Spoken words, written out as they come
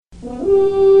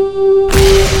You're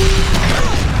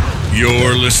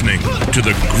listening to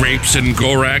the Grapes and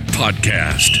Gorak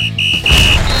podcast.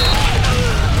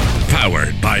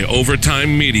 Powered by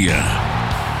Overtime Media.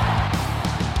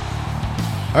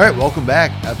 All right, welcome back.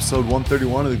 Episode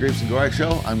 131 of the Grapes and Gorak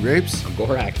Show. I'm Grapes. I'm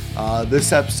Gorak.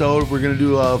 This episode, we're going to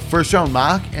do a first-round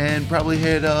mock and probably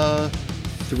hit a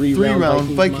three-round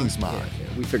Vikings mock.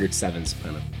 Yeah. We figured seven's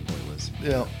kind of pointless.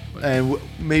 Yeah, and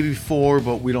maybe four,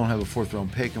 but we don't have a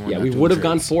fourth-round pick. And we would have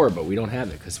gone four, but we don't have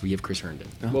it because we have Chris Herndon.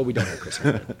 Oh. Well, we don't have Chris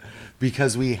Herndon.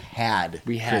 Because we had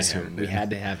Chris him. Herndon. We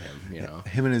had to have him, you know.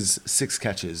 Him and his 6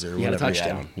 catches or he whatever. Had a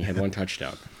touchdown. He had one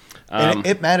touchdown. And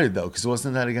it mattered, though, because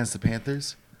wasn't that against the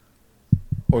Panthers?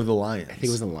 Or the Lions? I think it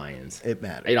was the Lions. It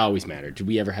mattered. It always mattered. Did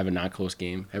we ever have a not close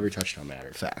game? Every touchdown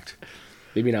mattered. Fact.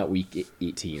 Maybe not week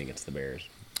 18 against the Bears.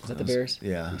 Was that the Bears?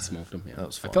 Yeah. We smoked them. Yeah. That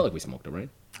was fun. I felt like we smoked them, right?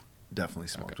 Definitely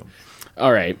smoked them.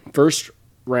 All right. First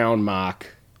round mock.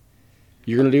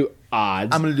 You're going to do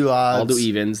odds. I'm going to do odds. I'll do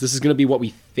evens. This is going to be what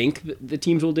we think the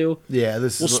teams will do. Yeah. We'll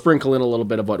sprinkle in a little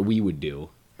bit of what we would do.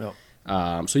 Yep.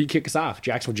 So you kick us off.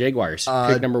 Jacksonville Jaguars.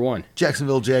 Pick number 1.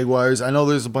 Jacksonville Jaguars. I know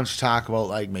there's a bunch of talk about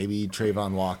like maybe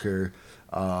Trayvon Walker.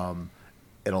 I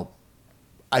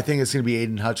think it's going to be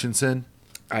Aiden Hutchinson.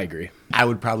 I agree. I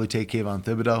would probably take Kayvon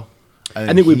Thibodeau.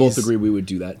 I think we both agree we would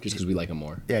do that just because we like him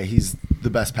more. Yeah, he's the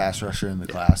best pass rusher in the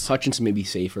class. Hutchinson may be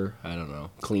safer. I don't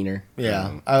know. Cleaner.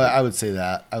 Yeah, I would say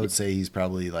that. I would say he's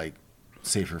probably like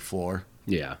safer floor.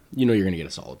 Yeah. You know you're going to get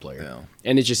a solid player. Yeah.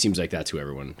 And it just seems like that's who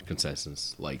everyone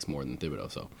consensus likes more than Thibodeau.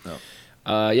 So,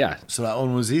 yeah. So that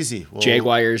one was easy. Well,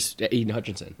 Jaguars, Aiden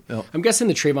Hutchinson. Yep. I'm guessing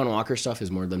the Trayvon Walker stuff is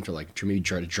more them to like maybe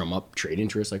try to drum up trade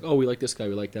interest. Like, oh, we like this guy,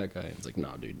 we like that guy. It's like,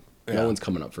 no, dude. Yeah. No one's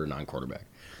coming up for a non-quarterback.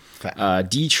 Fact.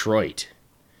 Detroit.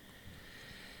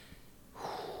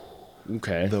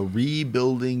 Okay. The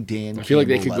rebuilding Dan I feel like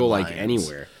they could Campbell go led like Lions.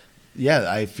 anywhere.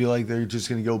 Yeah, I feel like they're just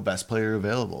going to go best player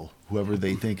available. Whoever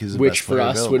they think is the Which best for player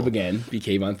us available. would have again be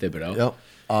Kayvon Thibodeau.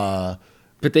 Yep.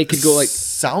 But they could go like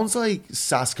Sounds like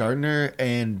Sauce Gardner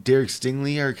and Derek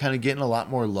Stingley are kind of getting a lot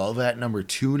more love at number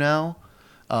 2 now.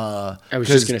 I was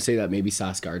just gonna say that maybe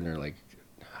Sauce Gardner, like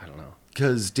I don't know.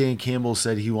 Because Dan Campbell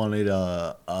said he wanted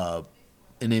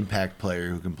an impact player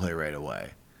who can play right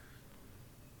away.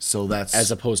 So that's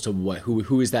As opposed to what?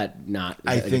 Who is that? Not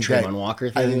I like think a Trayvon that Walker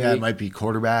thing. I think that maybe? might be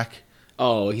quarterback.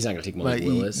 Oh, he's not gonna take Malik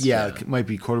Willis. Yeah, it might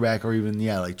be quarterback or even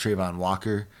like Trayvon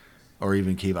Walker or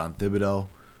even Kayvon Thibodeau.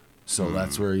 So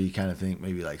that's where you kind of think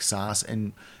maybe like Sauce,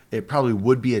 and it probably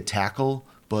would be a tackle,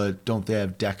 but don't they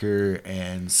have Decker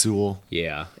and Sewell?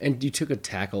 Yeah, and you took a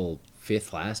tackle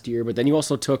 5th last year, but then you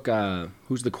also took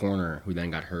who's the corner who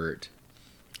then got hurt?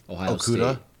 Ohio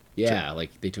Okuda? State. Yeah,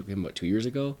 like they took him 2 years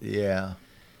ago. Yeah,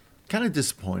 kind of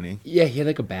disappointing. Yeah, he had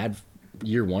like a bad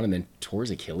year 1 and then tore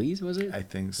his Achilles. Was it? I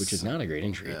think, which is not a great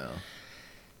injury. Yeah.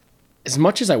 As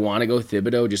much as I want to go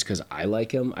Thibodeau just because I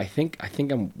like him, I think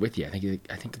I'm with you. I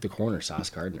think the corner Sauce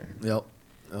Gardner. Yep.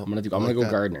 I'm gonna go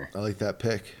Gardner. I like that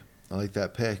pick.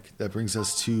 That brings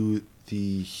us to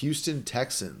the Houston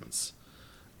Texans.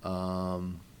 What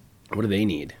do they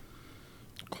need?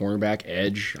 Cornerback,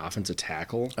 edge, offensive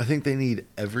tackle. I think they need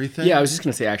everything. Yeah, I was just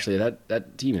gonna say actually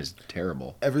that team is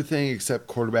terrible. Everything except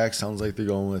quarterback. Sounds like they're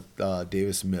going with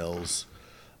Davis Mills.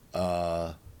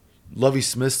 Lovie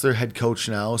Smith's their head coach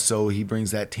now, so he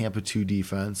brings that Tampa 2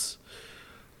 defense.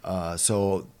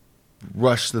 So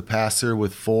rush the passer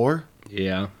with 4.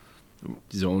 Yeah,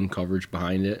 zone coverage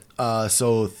behind it.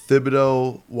 So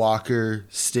Thibodeau, Walker,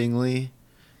 Stingley,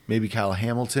 maybe Kyle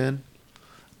Hamilton.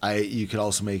 You could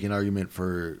also make an argument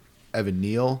for Evan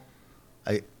Neal.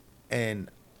 And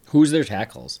Who's their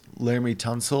tackles? Laramie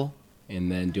Tunsil.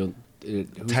 And then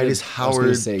Titus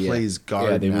Howard plays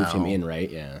guard Yeah, they moved now. him in, right?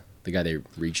 Yeah, the guy they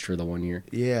reached for the 1 year.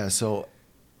 Yeah, so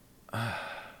I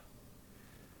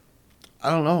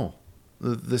don't know.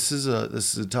 This is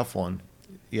a tough one.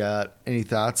 You got any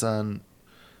thoughts on?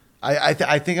 I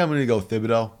think I'm going to go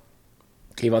Thibodeau.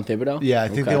 Kayvon Thibodeau? Yeah, I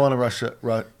think they want to rush.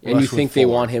 And you think they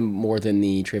want him more than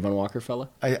the Trayvon Walker fella?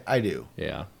 I do.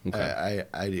 Yeah. Okay.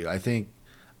 I do. I think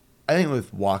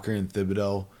with Walker and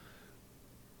Thibodeau,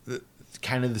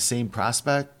 kind of the same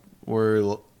prospect.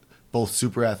 We're both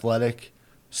super athletic,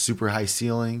 super high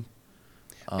ceiling.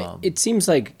 It seems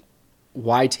like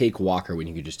why take Walker when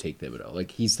you could just take Thibodeau?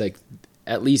 Like he's like,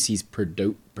 at least he's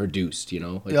produced. You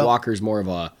know, like Yep. Walker's more of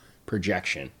a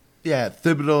projection. Yeah,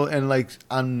 Thibodeau, and like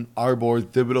on our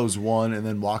board, Thibodeau's 1, and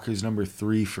then Walker's number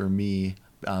 3 for me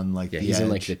on like Yeah, the he's edge. in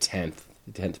like the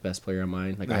 10th best player on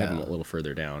mine. Like I have him Yeah. a little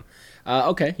further down.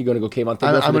 Okay, you going to go Kayvon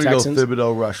Thibodeau I'm for the going to go Texans?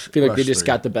 Thibodeau rush. I feel like rush they just 3.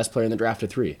 got the best player in the draft at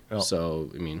 3. Yep.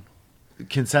 So I mean,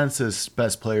 consensus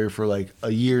best player for like a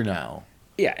year now.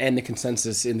 Yeah, and the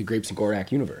consensus in the Grapes and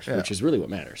Gorak universe, Yeah. which is really what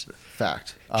matters.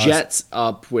 Fact. Jets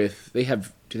up with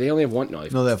do they only have one? No,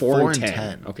 No, they have 4 and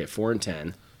 10. Okay, 4 and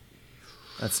 10.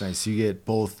 That's nice. You get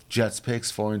both Jets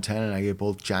picks 4 and 10, and I get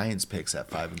both Giants picks at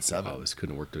 5 and 7. Oh, this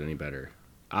couldn't have worked out any better.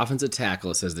 Offensive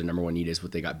tackle, it says their number one need is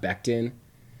what they got Becton.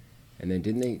 And then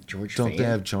didn't they George Don't Fant? they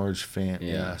have George Fant?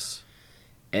 Yeah. Yes.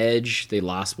 Edge, they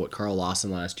lost Carl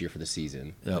Lawson last year for the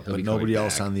season. Yep, He'll but be nobody coming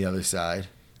else back. on the other side.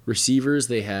 Receivers,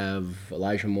 they have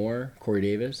Elijah Moore, Corey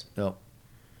Davis. Yep.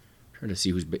 Trying to see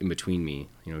who's in between me.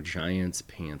 Giants,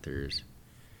 Panthers.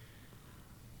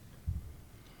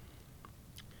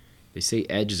 They say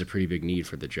edge is a pretty big need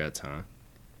for the Jets, huh?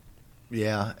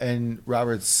 Yeah, and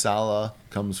Robert Saleh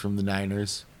comes from the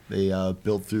Niners. They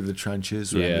built through the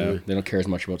trenches. Right? They don't care as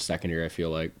much about secondary, I feel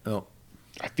like. Oh,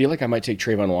 I feel like I might take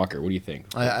Trayvon Walker. What do you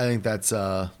think? I think that's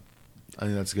a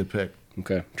good pick.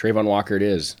 Okay, Trayvon Walker it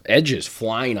is. Edges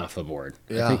flying off the board.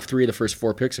 Yeah. I think 3 of the first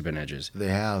 4 picks have been edges. They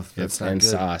have. That's not and good.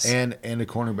 Sauce. And a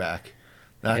cornerback.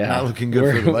 Yeah. Not looking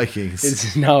good for the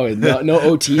Vikings. No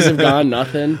OTs have gone,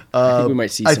 nothing. I think we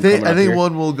might see some I think coming up here.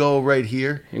 one will go right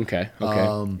here. Okay.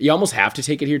 You almost have to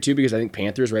take it here, too, because I think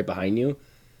Panthers right behind you.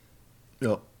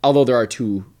 Yep. Although there are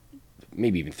 2,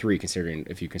 maybe even 3, considering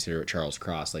if you consider it Charles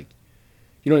Cross. Like,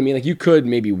 you know what I mean? Like, you could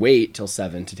maybe wait till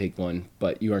 7 to take one,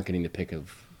 but you aren't getting your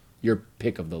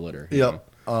pick of the litter. you Yep.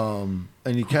 know?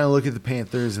 And you kind of look at the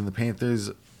Panthers, and the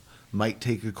Panthers might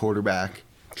take a quarterback.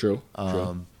 True.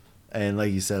 And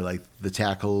like you said, like the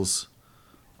tackles.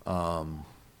 What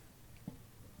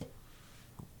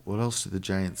else do the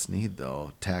Giants need,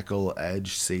 though? Tackle,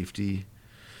 edge, safety.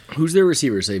 Who's their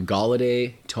receivers? They have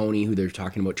Galladay, Tony, who they're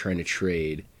talking about trying to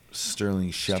trade.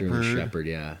 Sterling Shepard. Sterling Shepard,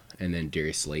 yeah. And then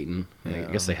Darius Slayton. Yeah.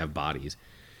 I guess they have bodies.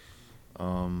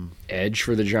 Edge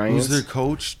for the Giants. Who's their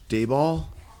coach? Dayball?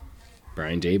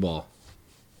 Brian Daboll.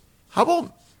 How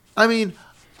about, I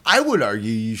would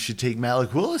argue you should take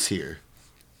Malik Willis here.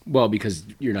 Well, because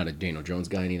you're not a Daniel Jones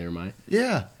guy, neither am I.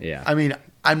 Yeah. Yeah.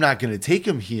 I'm not going to take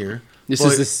him here.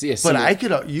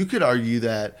 But you could argue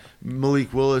that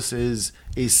Malik Willis is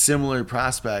a similar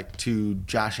prospect to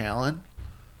Josh Allen.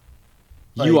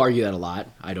 You argue that a lot.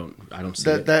 I don't see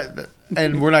it. That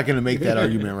and we're not going to make that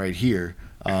argument right here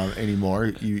anymore.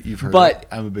 You've heard But- it.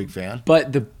 I'm a big fan.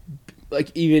 But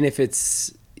even if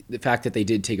it's the fact that they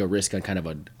did take a risk on kind of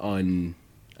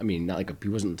he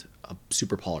wasn't a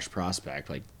super polished prospect.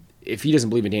 Like, if he doesn't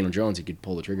believe in Daniel Jones, he could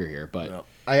pull the trigger here. But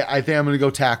I think I'm going to go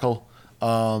tackle.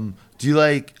 Do you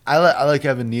like? I like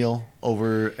Evan Neal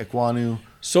over Ekwonu.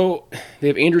 So they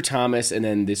have Andrew Thomas, and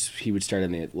then he would start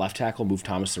in the left tackle, move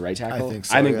Thomas to right tackle. I think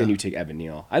so, yeah. then you take Evan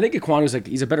Neal. I think Ekwonu's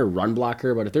he's a better run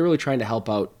blocker, but if they're really trying to help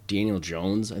out Daniel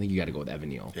Jones, I think you got to go with Evan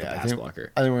Neal, the pass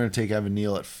blocker. I think we're going to take Evan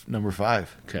Neal at number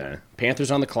 5. Okay, Panthers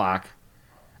on the clock.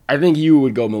 I think you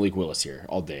would go Malik Willis here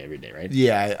all day, every day, right?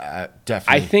 Yeah, I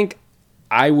definitely. I think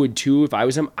I would too if I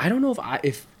was him. I don't know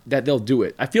if that they'll do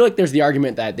it. I feel like there's the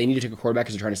argument that they need to take a quarterback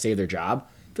because they're trying to save their job.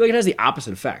 I feel like it has the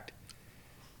opposite effect.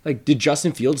 Like, did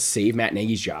Justin Fields save Matt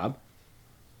Nagy's job?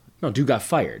 No, dude got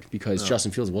fired because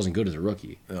Justin Fields wasn't good as a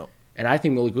rookie. No. And I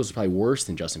think Malik Willis is probably worse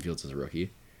than Justin Fields as a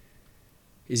rookie.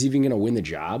 Is he even going to win the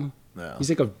job? No. He's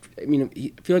I feel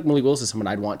like Malik Willis is someone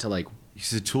I'd want to like.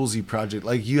 He's a toolsy project.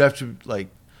 Like, you have to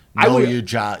I know would- your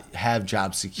job, have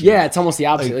job security. Yeah, it's almost the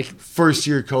opposite. like Like, first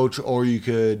year coach, or you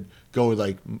could go with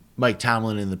like Mike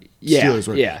Tomlin in the Yeah, Steelers,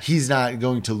 where yeah. he's not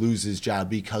going to lose his job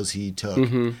because he took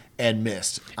and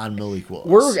missed on Malik Willis.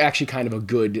 we're actually kind of a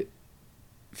good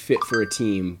fit for a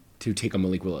team to take a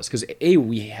Malik Willis because A,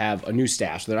 we have a new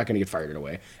staff, so they're not going to get fired right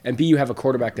away, and B, you have a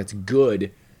quarterback that's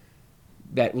good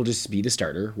that will just be the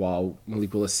starter while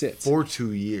Malik Willis sits. for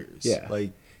 2 years. Yeah.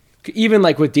 Like, Even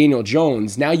like with Daniel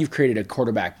Jones, now you've created a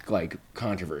quarterback like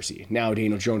controversy. Now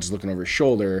Daniel Jones is looking over his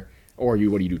shoulder, or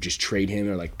what do you do? Just trade him?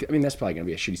 Or that's probably going to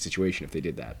be a shitty situation if they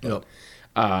did that. But,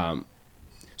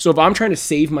 so if I'm trying to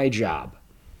save my job,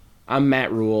 I'm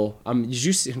Matt Rule.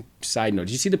 Side note,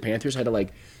 did you see the Panthers had to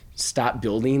stop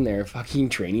building their fucking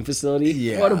training facility?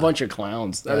 Yeah. What a bunch of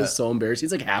clowns. That is so embarrassing.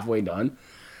 It's halfway done.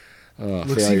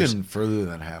 looks failures. even further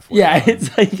than halfway. Yeah, it's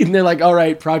and they're all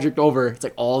right, project over. It's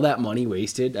all that money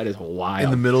wasted. That is wild.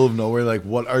 In the middle of nowhere,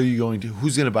 what are you going to?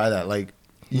 Who's going to buy that?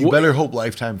 You better hope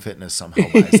Lifetime Fitness somehow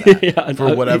buys that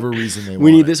for whatever reason they want.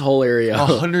 We need this whole area.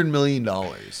 $100 million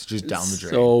just down the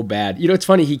drain. So bad. It's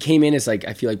funny. He came in as I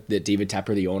feel like that David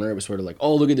Tepper, the owner, it was sort of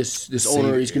oh, look at this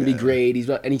owner. He's going to be great.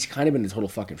 And he's kind of been a total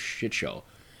fucking shit show.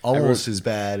 Almost as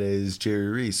bad as Jerry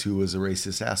Reese, who was a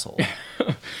racist asshole.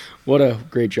 What a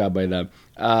great job by them.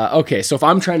 Okay, so if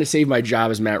I'm trying to save my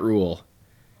job as Matt Rule,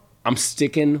 I'm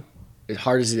sticking as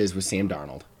hard as it is with Sam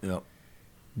Darnold. Yep.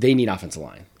 They need offensive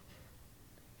line.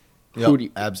 Who do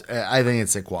you- I think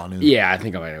it's Iquanu. Yeah, I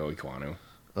think I might go Iquanu.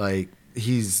 Like,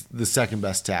 he's the second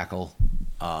best tackle.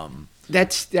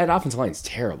 That offensive line is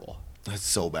terrible. That's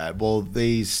so bad. Well,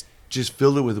 they just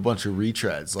filled it with a bunch of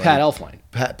retreads. Like Pat Elflein.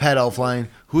 Pat Elflein.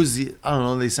 Who's the? I don't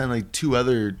know. They signed like two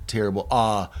other terrible.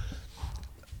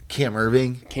 Cam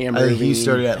Irving. Cam I think Irving. he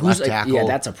started at Who's left tackle. Yeah,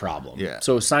 that's a problem. Yeah.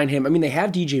 So sign him. I mean, they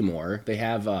have DJ Moore. They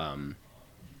have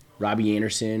Robbie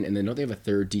Anderson, and then don't they have a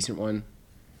third decent one?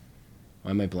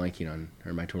 Why am I blanking on? Or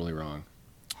am I totally wrong?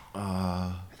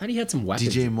 I thought he had some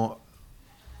weapons. DJ Moore.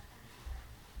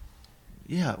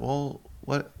 Yeah. Well,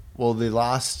 what? Well, they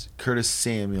lost Curtis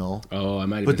Samuel. Oh, I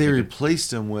might have. But they been thinking-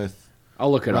 replaced him with.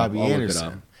 I'll look it Robbie up. I'll Anderson.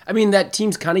 look it up. I mean, that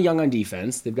team's kind of young on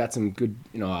defense. They've got some good,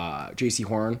 J.C.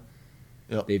 Horn.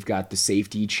 Yep. They've got the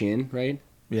safety Chin, right?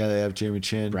 Yeah, they have Jeremy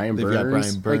Chin. Brian They've Burns. got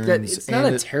Brian Burns. Like that, it's not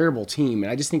and a terrible team.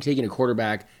 And I just think taking a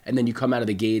quarterback and then you come out of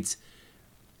the gates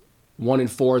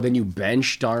 1-4, then you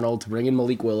bench Darnold to bring in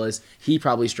Malik Willis. He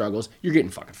probably struggles. You're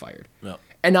getting fucking fired. Yep.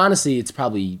 And honestly, it's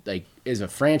probably like as a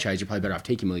franchise, you're probably better off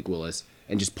taking Malik Willis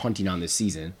and just punting on this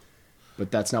season. But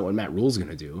that's not what Matt Rule's going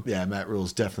to do. Yeah, Matt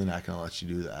Rule's definitely not going to let you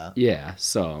do that. Yeah.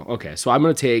 So okay. So I'm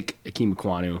going to take Akeem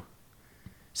Iquanu.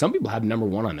 Some people have number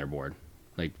 1 on their board.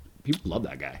 Like people love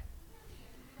that guy.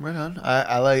 Right on.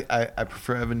 I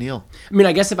prefer Evan Neal. I mean,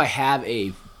 I guess if I have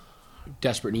a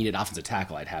desperate needed offensive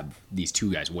tackle, I'd have these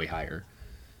two guys way higher.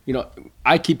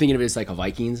 I keep thinking of it as like a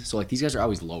Vikings. So like these guys are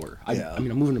always lower. Yeah. I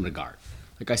mean, I'm moving them to guard.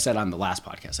 Like I said on the last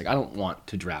podcast, like I don't want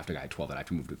to draft a guy at 12 that I have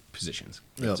to move to positions.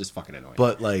 It's Yep. just fucking annoying.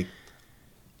 But like,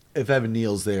 if Evan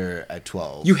Neal's there at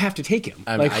 12, you have to take him.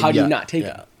 I mean, Like, how do yeah, you not take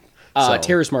yeah. him? So-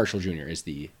 Terrace Marshall Jr. is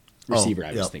the receiver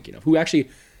I was yep. thinking of, who actually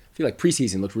I feel like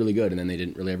preseason looked really good, and then they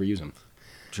didn't really ever use him.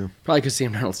 True. Probably because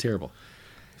Sam Darnold's terrible.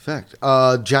 Fact.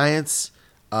 Giants.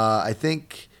 I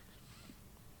think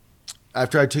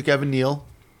after I took Evan Neal,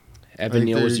 Evan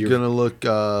Neal was they're your gonna look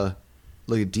at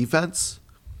defense.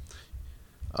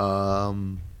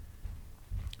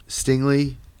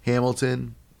 Stingley,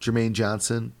 Hamilton, Jermaine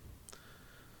Johnson.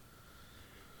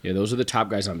 Yeah, those are the top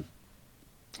guys on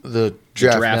The the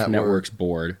draft, Network's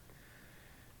board.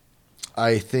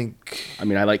 I think. I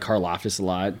mean, I like Karlaftis a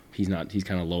lot. He's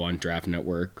kind of low on Draft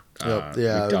Network. Yeah,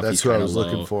 McDuffie's that's who I kinda was low.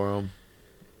 looking for him.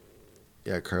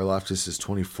 Yeah, Karlaftis is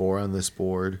 24 on this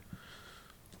board.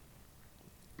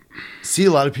 See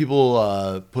a lot of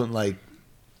people putting like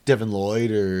Devin Lloyd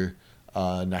or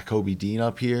Nakobe Dean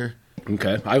up here.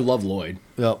 Okay, I love Lloyd.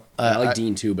 Yep. I like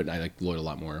Dean too, but I like Lloyd a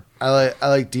lot more. I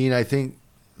like Dean. I think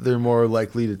they're more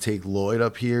likely to take Lloyd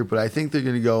up here, but I think they're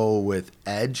going to go with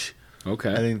edge.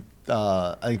 Okay, I think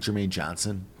Jermaine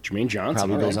Johnson. Jermaine Johnson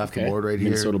probably all goes right, off the board right here.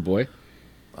 Minnesota boy.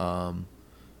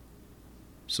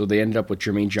 So they ended up with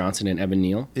Jermaine Johnson and Evan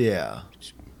Neal. Yeah.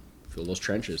 Fill those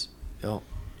trenches. Yep.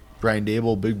 Brian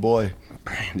Dable, big boy.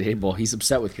 Brian Dable, he's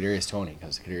upset with Kadarius Toney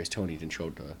because Kadarius Toney didn't show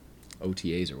up to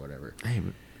OTAs or whatever. Hey,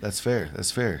 that's fair.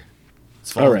 That's fair.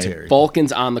 It's All right, voluntary.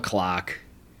 Falcons on the clock.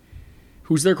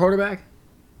 Who's their quarterback?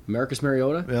 Marcus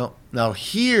Mariota? Well, now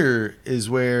here is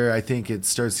where I think it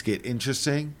starts to get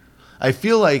interesting. I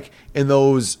feel like in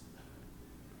those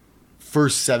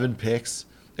first 7 picks,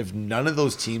 if none of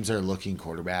those teams are looking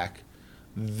quarterback,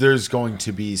 there's going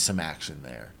to be some action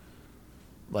there.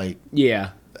 Like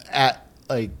Yeah. at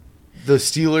like the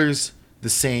Steelers, the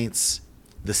Saints,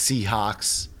 the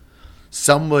Seahawks,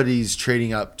 somebody's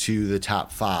trading up to the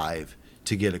top 5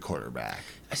 to get a quarterback.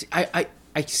 I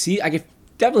could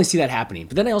definitely see that happening.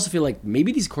 But then I also feel like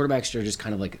maybe these quarterbacks are just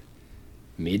kind of like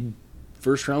mid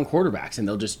first round quarterbacks, and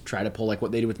they'll just try to pull like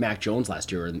what they did with Mac Jones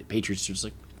last year, and the Patriots just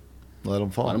like Let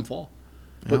them fall. let him fall.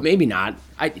 But maybe not.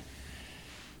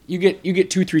 You get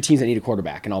 2-3 teams that need a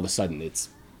quarterback, and all of a sudden it's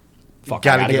fuck.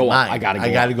 I gotta get go mine. up. I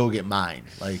gotta go up. get mine.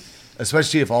 Like,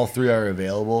 especially if all 3 are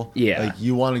available. Yeah. Like,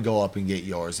 you want to go up and get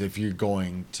yours if you're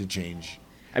going to change.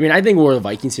 I mean, I think where the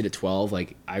Vikings sit at 12,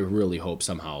 like I really hope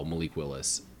somehow Malik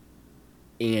Willis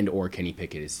and or Kenny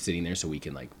Pickett is sitting there so we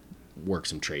can like work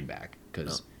some trade back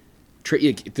because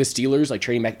the Steelers like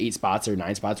trading back 8 spots or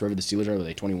 9 spots wherever the Steelers are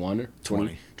they 21 or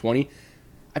 20.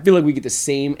 I feel like we get the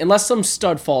same unless some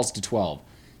stud falls to 12.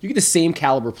 You get the same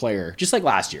caliber player just like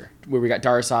last year where we got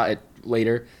Darrisaw at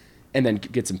later and then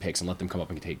get some picks and let them come up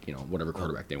and take whatever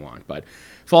quarterback they want. But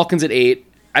Falcons at 8.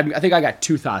 I think I got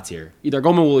 2 thoughts here. Either I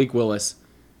go Malik Willis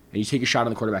and you take a shot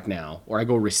on the quarterback now, or I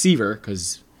go receiver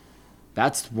because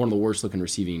that's one of the worst looking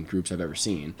receiving groups I've ever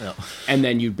seen. Yeah. And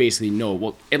then you basically know,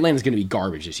 well, Atlanta's going to be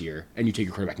garbage this year, and you take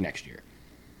your quarterback next year.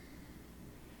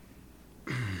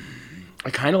 I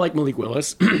kind of like Malik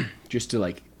Willis, just to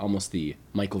like almost the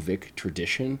Michael Vick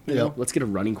tradition. You know? Yep. Let's get a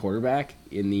running quarterback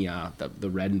in the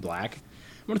red and black.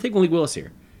 I'm going to take Malik Willis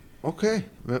here. Okay,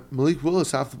 Malik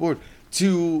Willis off the board.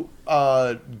 To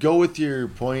go with your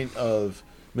point of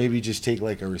maybe just take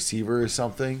like a receiver or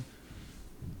something,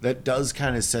 that does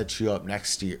kind of set you up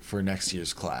next year for next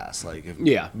year's class. Like if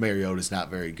Mariota's not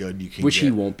very good, you can Which get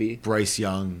he won't be. Bryce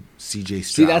Young, C.J.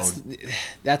 Stroud. See,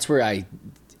 that's where I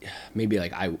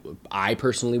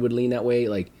personally would lean that way.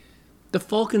 Like the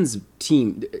Falcons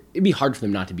team, it'd be hard for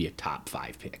them not to be a top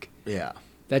 5 pick. Yeah.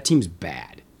 That team's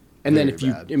bad. And then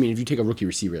Very bad. if you take a rookie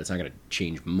receiver, that's not going to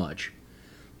change much.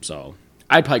 So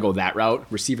I'd probably go that route.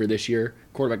 Receiver this year,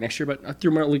 quarterback next year. But I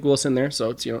threw Malik Willis in there, so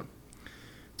it's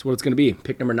it's what it's going to be.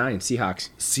 Pick number 9, Seahawks.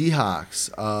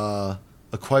 Seahawks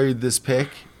acquired this pick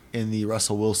in the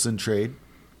Russell Wilson trade.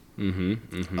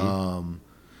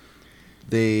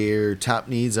 Their top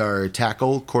needs are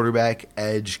tackle, quarterback,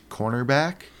 edge,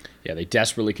 cornerback. Yeah, they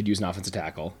desperately could use an offensive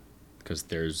tackle because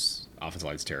there's offensive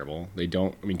line's terrible. They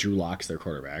don't. I mean, Drew Lock's their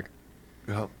quarterback.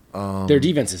 Yep. Their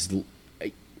defense is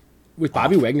with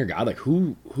Bobby Wagner. God, like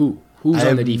who's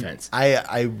on the defense?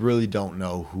 I really don't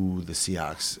know who the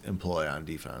Seahawks employ on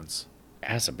defense.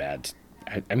 That's a bad.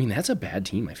 I mean, that's a bad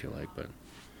team. I feel like, but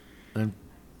I'm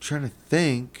trying to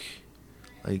think.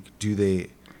 Like,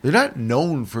 they're not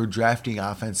known for drafting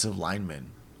offensive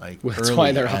linemen. Like, that's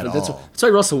why they're at that's all. why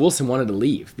Russell Wilson wanted to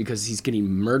leave because he's getting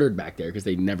murdered back there because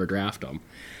they never draft him.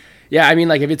 Yeah, I mean,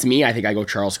 like if it's me, I think I go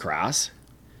Charles Cross,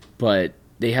 but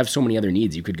they have so many other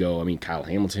needs. You could go. I mean, Kyle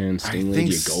Hamilton, Stingley. Do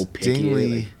you go Pickett?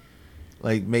 Stingley,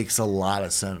 like makes a lot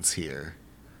of sense here,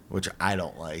 which I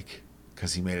don't like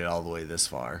because he made it all the way this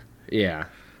far. Yeah.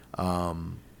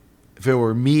 If it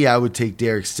were me, I would take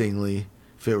Derek Stingley.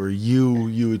 If it were you,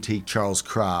 you would take Charles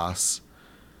Cross.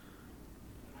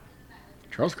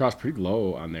 Charles Cross pretty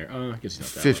low on there. I guess he's not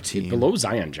that 15. low. Below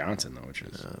Zion Johnson though, which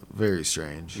is Very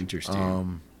strange.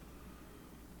 interesting.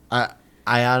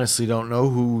 I honestly don't know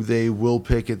who they will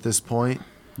pick at this point.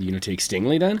 You gonna take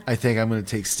Stingley then? I think I'm going to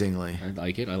take Stingley.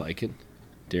 I like it.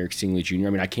 Derek Stingley Jr. I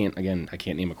mean, I can't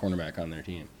name a cornerback on their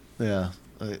team, Yeah.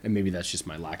 and maybe that's just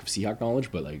my lack of Seahawk knowledge.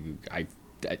 But like,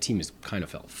 that team is kind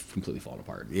of completely falling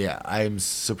apart. Yeah, I'm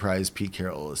surprised Pete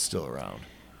Carroll is still around.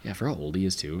 Yeah, for how old he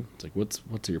is too. It's like,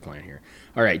 what's your plan here?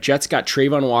 All right, Jets got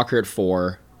Trayvon Walker at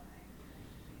 4.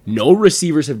 No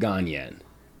receivers have gone yet.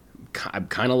 I'm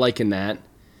kind of liking that.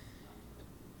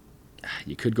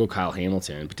 You could go Kyle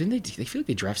Hamilton, but didn't they feel like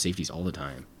they draft safeties all the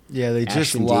time? Yeah, they just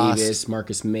Ashton lost. Davis,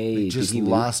 Marcus May. They just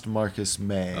lost Marcus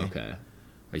May. Okay.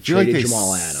 They I feel like traded they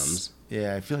Jamal s- Adams.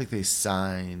 Yeah, I feel like they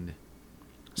signed.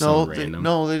 Someone They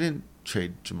random. didn't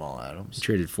trade Jamal Adams. They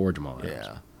traded for Jamal Adams.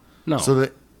 Yeah. No. So I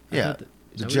yeah, thought that-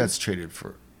 is the that Jets traded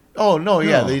for. Oh no,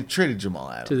 yeah, No. they traded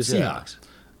Jamal Adams to the yeah. Seahawks.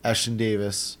 Ashton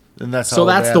Davis, and that's So how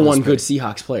that's they the have one this good pick.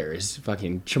 Seahawks player is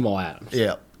fucking Jamal Adams.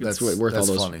 Yeah, That's that's worth that's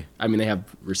all those. funny. I mean, they have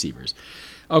receivers.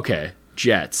 Okay,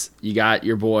 Jets. You got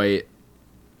your boy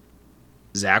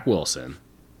Zach Wilson.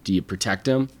 Do you protect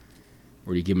him,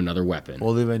 or do you give him another weapon?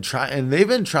 Well, they've been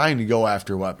trying to go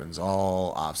after weapons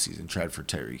all offseason. Tried for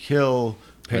Tyreek Hill.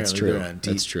 That's Apparently true. they're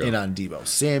That's true. In on Debo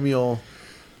Samuel.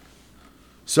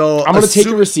 So I'm going to take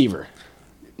a receiver.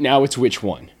 Now it's which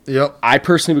one? Yep. I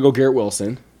personally would go Garrett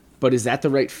Wilson, but is that the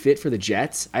right fit for the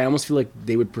Jets? I almost feel like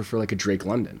they would prefer like a Drake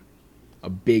London, a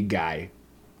big guy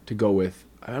to go with.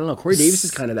 I don't know. Corey Davis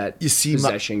is kind of that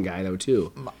possession guy though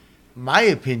too. My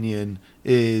opinion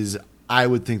is I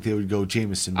would think they would go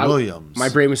Jameson Williams. My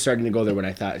brain was starting to go there when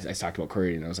I talked about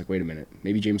Corey, and I was like, wait a minute,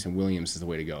 maybe Jameson Williams is the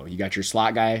way to go. You got your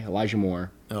slot guy, Elijah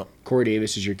Moore. Yep. Corey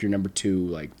Davis is your number 2,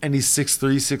 like And he's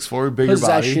 6'3", 6'4", bigger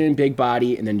possession, body. big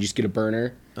body, and then you just get a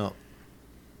burner. Oh.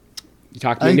 You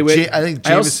talked me into it. I think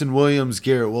Jameson Williams,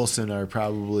 Garrett Wilson are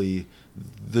probably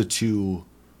the two.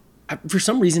 For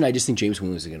some reason, I just think James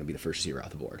Williams is going to be the first receiver off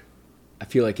the board. I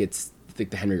feel like it's like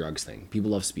the Henry Ruggs thing.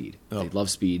 People love speed. Oh. They love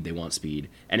speed. They want speed.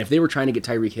 And if they were trying to get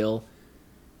Tyreek Hill,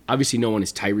 obviously no one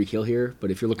is Tyreek Hill here,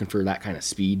 but if you're looking for that kind of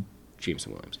speed,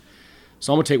 Jameson Williams.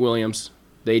 So I'm going to take Williams.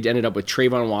 They ended up with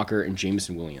Trayvon Walker and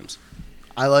Jameson Williams.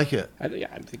 I like it. I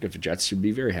think if the Jets should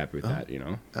be very happy with that, you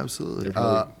know. Absolutely.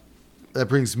 They're That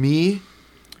brings me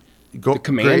The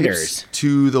Commanders. Grapes,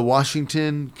 to the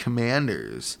Washington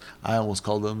Commanders. I almost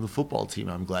called them the football team.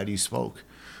 I'm glad you spoke.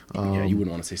 Yeah, you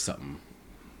wouldn't want to say something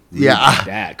rude Yeah. like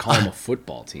that. Call them a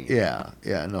football team. Yeah,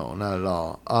 no, not at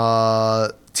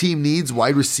all. Team needs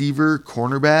wide receiver,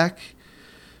 cornerback.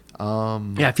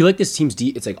 Yeah, I feel like this team's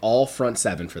deep. It's like all front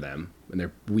 7 for them, and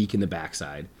they're weak in the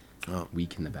backside. Oh.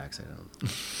 Weak in the backside. I don't know.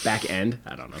 Back end?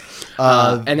 I don't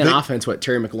know. And then offense,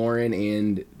 Terry McLaurin,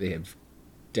 and they have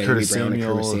Denny Brown and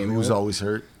Curtis Samuel. who's always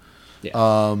hurt.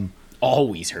 Yeah.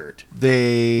 Always hurt.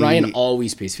 They Ryan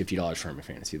always pays $50 for him in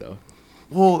fantasy, though.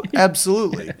 Well,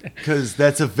 absolutely, because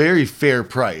that's a very fair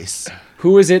price.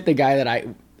 Who was it? The guy that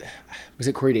was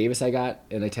it Corey Davis I got,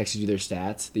 and I texted you their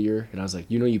stats the year, and I was like,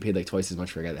 you paid like twice as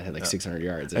much for a guy that had like 600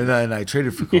 yards. And then I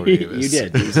traded for Corey Davis. You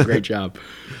did. It was a great job.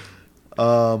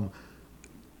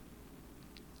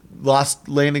 Lost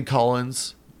Landon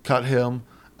Collins, cut him.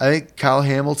 I think Kyle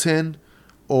Hamilton,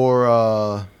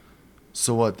 or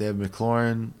so what? They have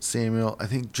McLaurin, Samuel. I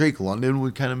think Drake London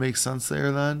would kind of make sense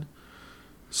there then.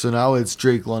 So now it's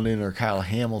Drake London or Kyle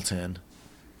Hamilton.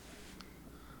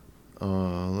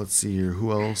 Let's see here.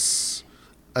 Who else?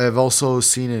 I've also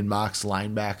seen in mocks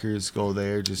linebackers go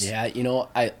there. Yeah,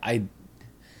 I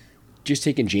just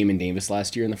taking Jamin Davis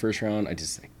last year in the first round. I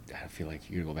feel like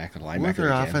you're gonna go back to the linebacker. What are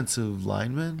their offensive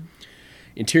linemen?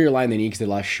 Interior line they need because they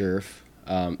lost Scherf.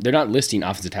 They're not listing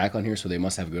offensive tackle on here, so they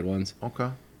must have good ones.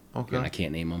 Okay. Again, I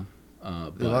can't name them.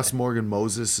 They lost Morgan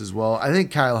Moses as well. I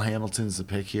think Kyle Hamilton's the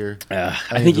pick here.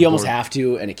 I think you almost have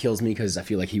to, and it kills me because I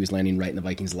feel like he was landing right in the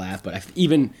Vikings' lap. But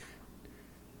even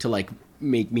to like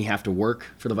make me have to work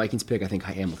for the Vikings pick, I think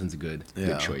Hamilton's a good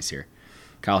choice here.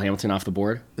 Kyle Hamilton off the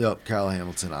board. Yep, Kyle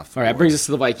Hamilton off the board. All right, that brings us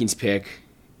to the Vikings pick.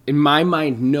 In my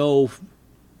mind, no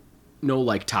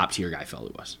like top tier guy fell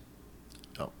to us.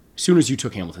 Oh. As soon as you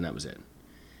took Hamilton, that was it.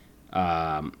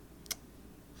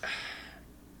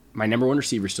 My number one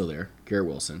receiver is still there, Garrett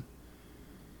Wilson.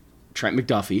 Trent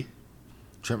McDuffie.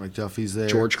 Trent McDuffie's there.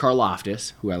 George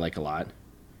Karlaftis, who I like a lot.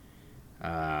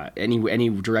 Any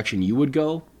direction you would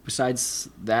go besides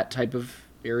that type of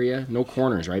area? No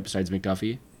corners, right? Besides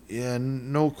McDuffie. Yeah,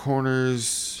 no corners.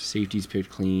 Safeties picked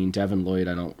clean. Devin Lloyd,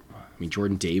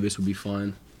 Jordan Davis would be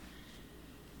fun.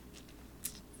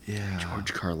 Yeah.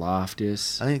 George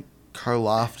Karlaftis. I think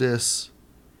Karlaftis.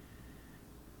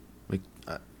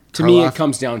 To me, it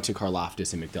comes down to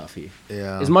Karlaftis and McDuffie.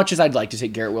 Yeah. As much as I'd like to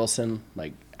take Garrett Wilson,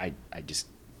 like I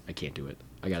can't do it.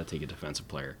 I got to take a defensive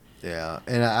player. Yeah,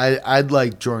 and I'd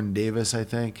like Jordan Davis. I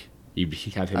think You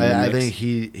have him in the mix. I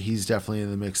think he's definitely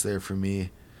in the mix there for me.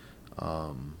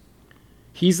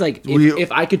 He's like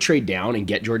if I could trade down and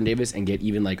get Jordan Davis and get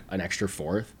even like an extra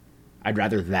fourth, I'd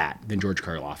rather that than George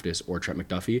Karlaftis or Trent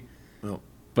McDuffie. No.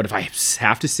 But if I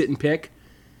have to sit and pick,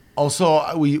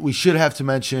 also we should have to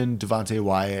mention Devontae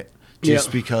Wyatt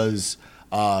just because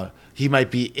he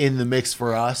might be in the mix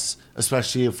for us,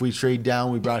 especially if we trade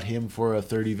down. We brought him for a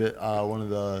 30. One of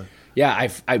the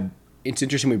it's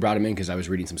interesting we brought him in because I was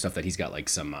reading some stuff that he's got like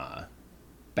some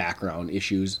background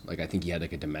issues. Like I think he had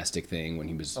like a domestic thing when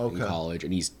he was in college,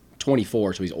 and he's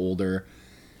 24, so he's older.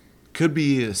 Could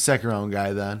be a second round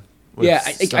guy then. Yeah,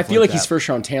 I feel like he's first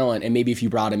round talent, and maybe if you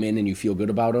brought him in and you feel good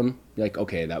about him, you're like,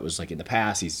 okay, that was like in the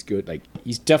past, he's good. Like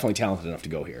he's definitely talented enough to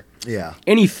go here. Yeah,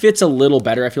 and he fits a little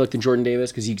better, I feel like, than Jordan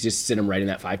Davis because you can just sit him right in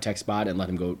that 5-tech spot and let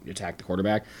him go attack the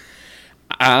quarterback.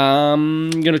 I'm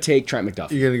gonna take Trent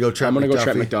McDuffie. You're gonna go Trent. I'm gonna go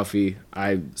Trent McDuffie.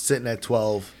 Sitting at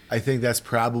 12. I think that's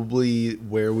probably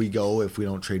where we go if we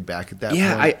don't trade back at that point.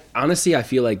 Yeah, I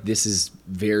feel like this is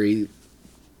very.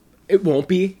 It won't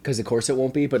be, because of course it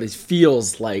won't be, but it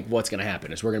feels like what's going to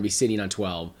happen is we're going to be sitting on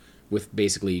 12 with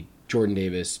basically Jordan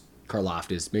Davis,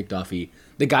 Karlaftis, McDuffie,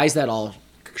 the guys that all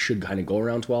should kind of go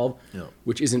around 12,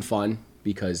 which isn't fun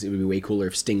because it would be way cooler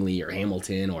if Stingley or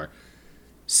Hamilton or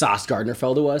Sauce Gardner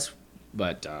fell to us.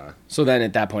 But so then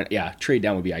at that point, trade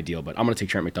down would be ideal, but I'm going to take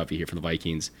Trent McDuffie here for the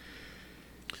Vikings.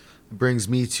 Brings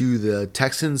me to the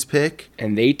Texans pick.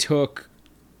 And they took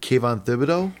Kayvon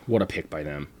Thibodeau. What a pick by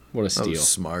them. What a steal. That was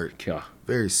smart. Yeah.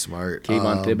 Very smart.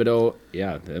 Kayvon Thibodeau,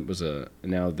 that was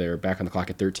now they're back on the clock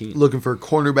at 13. Looking for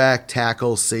cornerback,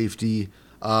 tackle, safety.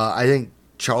 I think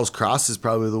Charles Cross is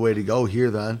probably the way to go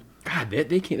here then. God,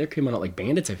 they're coming out like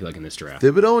bandits, I feel like, in this draft.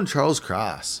 Thibodeau and Charles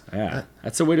Cross. Yeah.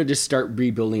 That's a way to just start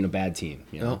rebuilding a bad team.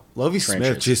 Lovie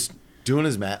Smith just doing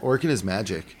working his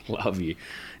magic. Lovey.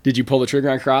 Did you pull the trigger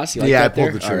on Cross? I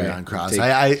pulled the trigger on Cross.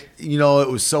 It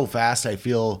was so fast, I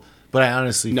feel. But I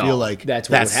honestly feel like that's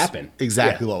what would happen.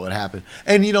 Exactly what would happen.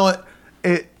 And you know what?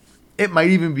 It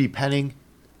might even be Penning,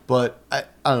 but I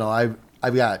don't know.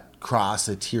 I've got Cross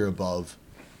a tier above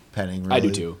Penning. Really. I do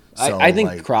too. So, I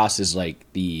think Cross is like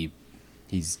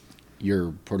he's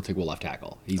your prototypical left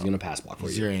tackle. He's going to pass block for you.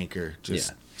 He's your anchor.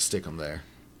 Just stick him there.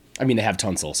 I mean, they have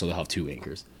Tunsil, so they'll have 2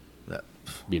 anchors. Nice.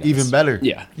 Even better.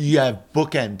 Yeah. You have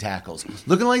bookend tackles.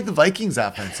 Looking like the Vikings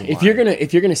offensive line.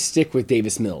 If you're gonna stick with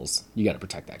Davis Mills, you got to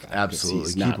protect that guy.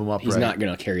 Absolutely. Keep him upright. He's not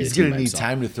gonna carry He's the team gonna by need himself.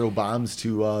 time to throw bombs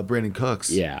to Brandon Cooks.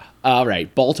 Yeah. All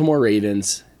right. Baltimore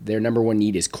Ravens. Their number one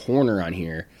need is corner on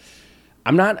here.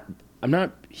 I'm not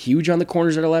huge on the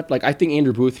corners that are left. Like I think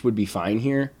Andrew Booth would be fine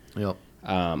here. Yep.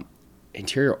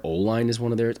 interior O-line is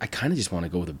one of theirs. I kind of just want to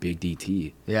go with a big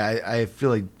DT. Yeah, I feel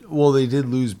like, well, they did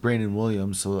lose Brandon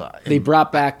Williams, so They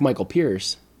brought back Michael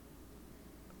Pierce.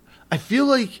 I feel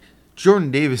like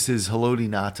Jordan Davis is Haloti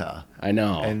Ngata. I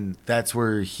know. And that's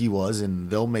where he was, and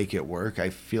they'll make it work. I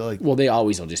feel like Well, they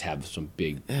always will just have some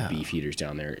big beef eaters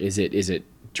down there. Is it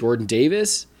Jordan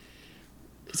Davis?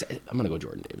 I'm gonna go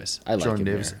Jordan Davis. I like Jordan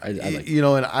him Davis. there. I like.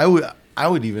 And I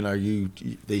would even argue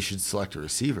they should select a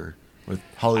receiver with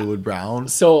Hollywood Brown.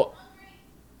 So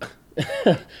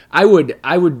I would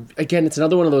again. It's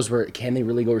another one of those where can they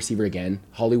really go receiver again?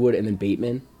 Hollywood and then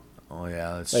Bateman. Oh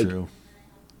yeah, that's Like, true.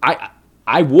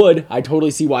 I would. I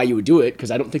totally see why you would do it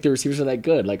because I don't think the receivers are that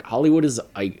good. Like Hollywood is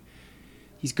like,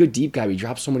 he's a good deep guy. But he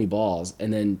drops so many balls,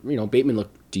 and then Bateman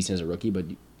looked decent as a rookie, but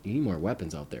you need more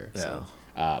weapons out there. Yeah. So,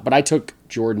 but I took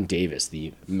Jordan Davis,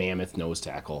 the mammoth nose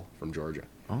tackle from Georgia.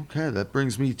 Okay, that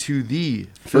brings me to the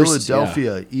First,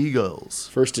 Philadelphia Eagles.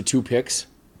 First to 2 picks.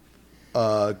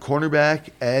 Cornerback,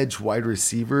 edge, wide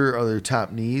receiver are their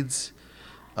top needs.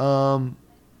 George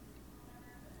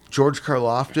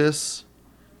Karlaftis,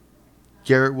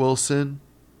 Garrett Wilson,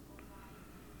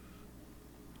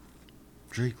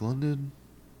 Drake London.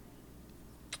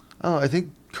 Oh, I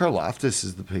think Karlaftis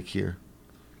is the pick here.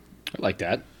 I like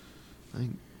that.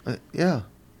 Yeah,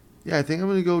 I think I'm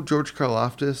going to go George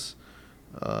Karlaftis.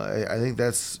 I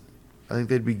think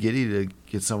they'd be giddy to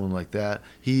get someone like that.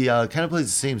 He kind of plays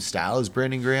the same style as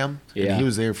Brandon Graham. Yeah. And he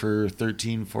was there for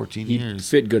 13, 14 He years.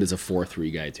 fit good as a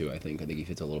 4-3 guy too. I think he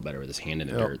fits a little better with his hand in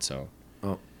the dirt. So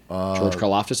George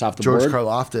Karlaftis off the George board.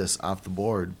 Karlaftis off the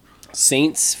board.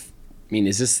 Saints. I mean,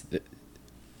 is this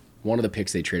one of the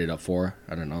picks they traded up for?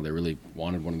 I don't know. They really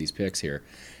wanted one of these picks here.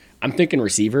 I'm thinking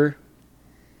receiver.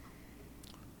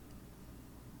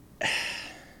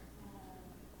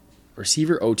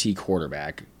 Receiver, OT,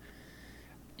 quarterback.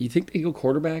 You think they go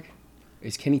quarterback?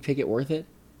 Is Kenny Pickett worth it?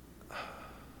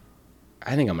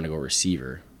 I think I'm going to go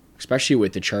receiver, especially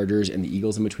with the Chargers and the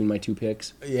Eagles in between my 2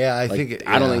 picks. Yeah, I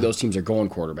don't think those teams are going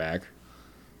quarterback.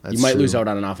 That's You might lose true. out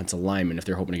on an offensive lineman if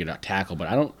they're hoping to get a tackle, but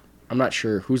I'm not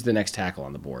sure who's the next tackle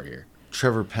on the board here.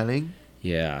 Trevor Penning.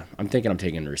 Yeah, I'm thinking I'm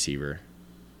taking a receiver.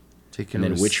 Taking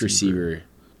And then which receiver?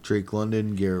 Drake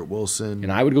London, Garrett Wilson.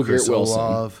 And I would go Chris Garrett Wilson.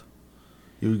 Olave.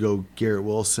 You would go Garrett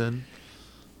Wilson.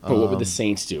 But what would the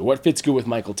Saints do? What fits good with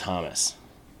Michael Thomas?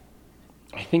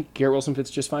 I think Garrett Wilson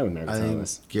fits just fine with Michael I think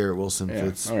Thomas. Garrett Wilson Yeah.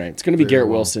 fits. All right, it's going to be very Garrett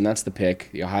well. Wilson. That's the pick.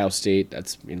 The Ohio State.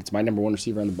 It's my number 1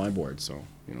 receiver on my board. So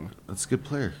That's a good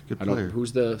player. Good I don't. player.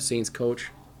 Who's the Saints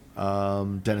coach?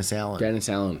 Dennis Allen. Dennis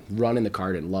Allen, running the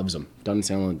Cardin, loves him.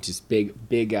 Dennis Allen, just big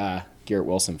Garrett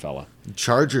Wilson fella.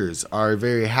 Chargers are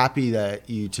very happy that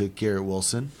you took Garrett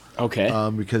Wilson. Okay.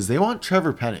 Because they want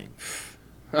Trevor Penning.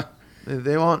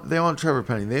 they want Trevre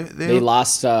Penning. They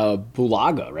lost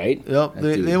Bulaga, right? Yep. That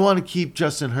dude. They want to keep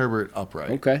Justin Herbert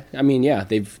upright. Okay. I mean, yeah,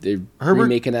 they're Herbert-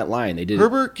 remaking that line. They did.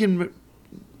 Herbert can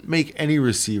make any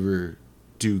receiver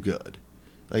do good.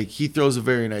 Like, he throws a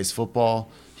very nice football.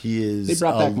 He is. They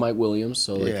brought back Mike Williams,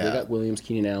 so they yeah. got Williams,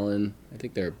 Keenan Allen. I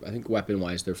think weapon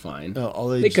wise they're fine. all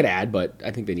they could add, but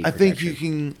I think they need. I think you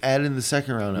protection. can add in the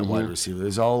second round at wide receiver.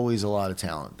 There's always a lot of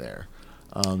talent there.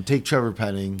 Take Trevor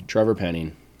Penning. Trevor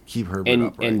Penning. Keep Herbert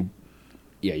upright.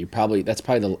 Yeah, that's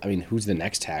probably who's the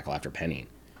next tackle after Penning?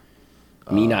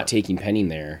 Me not taking Penning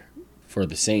there for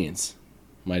the Saints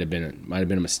might have been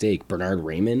a mistake. Bernard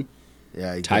Raymond,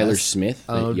 Yeah, I Tyler guess. Smith,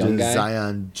 I don't the know, young does guy.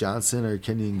 Zion Johnson or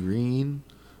Kenyon Green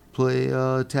play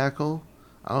tackle?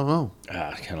 I don't know.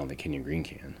 I don't think Kenyon Green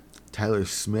can. Tyler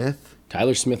Smith.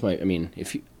 Tyler Smith might. I mean,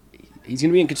 if he's going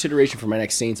to be in consideration for my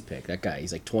next Saints pick. That guy,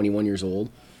 he's like 21 years old.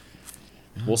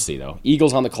 We'll see though.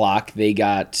 Eagles on the clock. They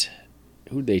got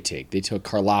who'd they take? They took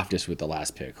Karlaftis with the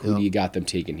last pick. Who do you got them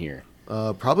taking here?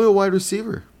 Probably a wide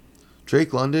receiver.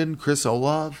 Drake London, Chris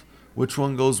Olave. Which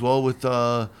one goes well with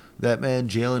that man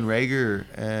Jalen Rager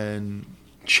and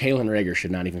Jalen Rager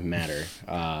should not even matter.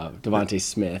 Devontae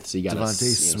Smith. So you got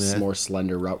Devontae Smith. more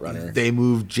slender route runner. they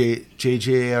moved JJ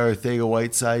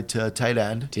Arcega-Whiteside to tight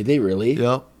end. Did they really?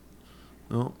 Yep.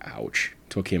 Oh, Ouch.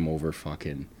 Took him over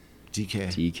fucking DK.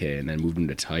 TK and then moved him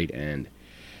to tight end.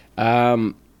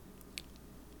 I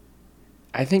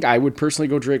think I would personally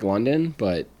go Drake London,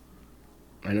 but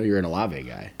I know you're an Olave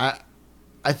guy.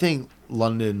 I think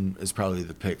London is probably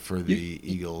the pick for the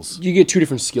Eagles. You get 2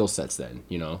 different skill sets then,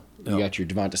 You Yep. got your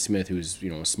Devonta Smith, who's,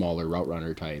 a smaller route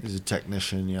runner type. He's a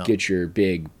technician, yeah. Get your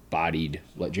big bodied,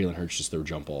 let Jalen Hurts just throw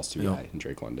jump balls to Yep. guy, and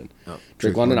Drake London. Yep.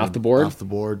 Drake London off the board. Off the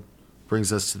board.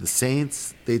 Brings us to the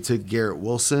Saints. They took Garrett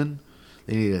Wilson.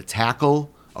 They need a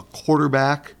tackle, a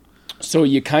quarterback. So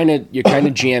you kind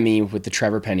of jammy with the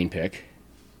Trevor Penning pick.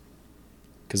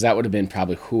 Because that would have been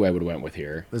probably who I would have went with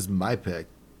here. This is my pick.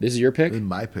 This is your pick? This is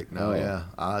my pick now, Oh. yeah.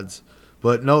 Odds.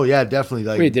 But no, yeah, definitely.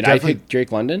 Like, Wait, did definitely, I pick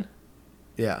Drake London?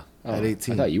 Yeah, Oh, at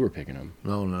 18. I thought you were picking him.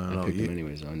 No. I picked him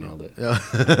anyways. I nailed it.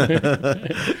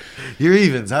 You're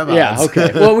evens. I'm Yeah, odds.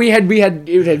 okay. Well,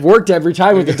 it had worked every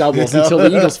time with the doubles until the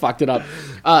Eagles fucked it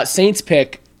up. Saints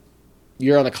pick.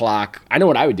 You're on the clock. I know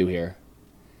what I would do here.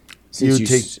 You Since would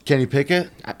take Kenny Pickett?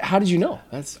 How did you know?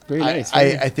 That's very nice.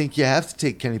 I think you have to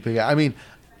take Kenny Pickett. I mean,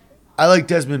 I like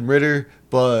Desmond Ritter,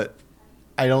 but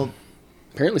I don't.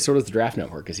 Apparently, so does the Draft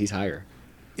Network because he's higher.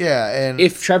 Yeah, and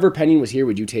If Trevor Penning was here,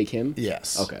 would you take him?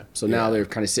 yes. Okay, so now they're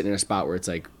kind of sitting in a spot where it's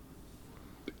like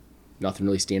nothing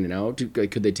really standing out.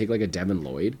 Could they take like a Devin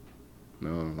Lloyd? No,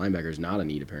 linebacker's not a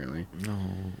need apparently.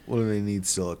 What do they need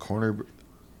still? A corner,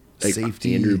 Like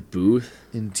safety, Andrew Booth,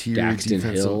 interior Daxton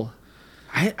defensive Hill.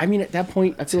 I mean, at that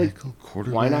point, I feel like tackle,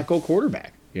 quarterback. why not go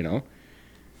quarterback? You know?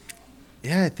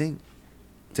 Yeah, I think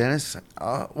Dennis.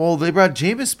 Well, they brought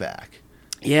Jameis back.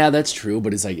 Yeah, that's true.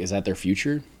 But it's like, is that their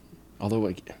future? Although,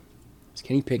 like, is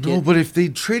Kenny Pickett? No, but if they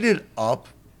traded up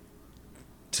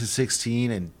to 16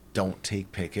 and don't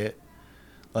take Pickett,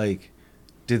 like,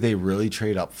 did they really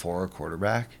trade up for a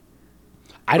quarterback?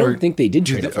 I don't Or think they did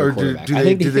do trade they- up for a or do- quarterback. do I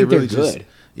think they do think really they're just- good.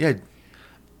 Yeah,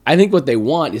 I think what they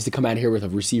want is to come out here with a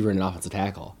receiver and an offensive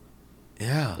tackle.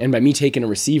 yeah. And by me taking a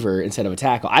receiver instead of a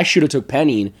tackle, I should have took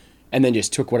Penning and then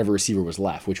just took whatever receiver was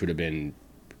left, which would have been,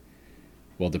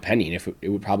 well, depending if it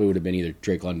would probably would have been either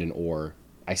Drake London or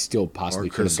I still possibly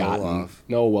Or could have Chris gotten. Olaf.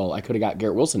 No, well, I could have got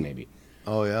Garrett Wilson maybe.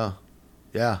 Oh yeah,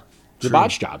 yeah. It's a True.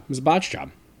 botch job. It was a botch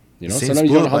job. You know, Saints sometimes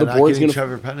you don't know how blew it the by not board's getting gonna.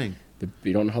 Trevor Penning.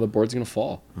 You don't know how the board's gonna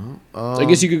fall. So I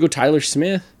guess you could go Tyler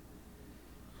Smith.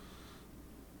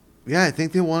 Yeah, I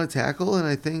think they want to tackle, and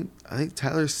I think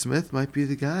Tyler Smith might be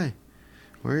the guy.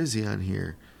 Where is he on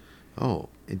here? Oh,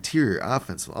 interior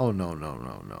offense. Oh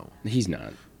no. He's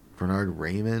not. Bernard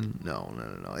Raymond. No.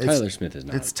 It's, Tyler Smith is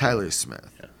not. It's Tyler Smith.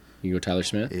 You go Tyler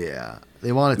Smith. Yeah,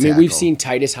 they want I to mean, tackle. we've seen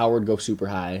Titus Howard go super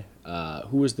high.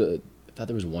 Who was the? I thought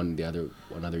there was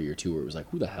another year too where it was like,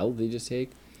 who the hell did they just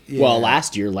take? Yeah. Well,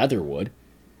 last year Leatherwood.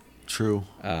 True.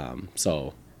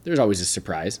 So there's always a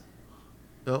surprise.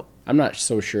 Oh, I'm not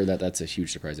so sure that that's a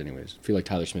huge surprise, anyways. I feel like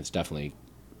Tyler Smith's definitely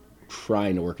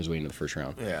trying to work his way into the first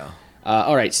round. yeah.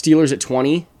 All right, Steelers at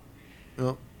 20.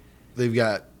 Oh, they've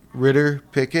got Ritter,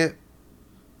 Pickett.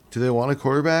 Do they want a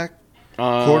quarterback?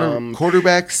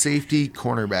 Quarterback, safety,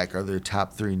 cornerback are their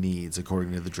top three needs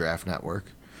according to the Draft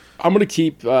Network. I'm gonna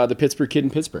keep the Pittsburgh kid in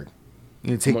Pittsburgh.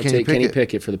 You I'm take gonna Kenny take Pickett. Kenny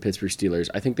Pickett for the Pittsburgh Steelers.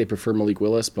 I think they prefer Malik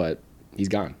Willis, but he's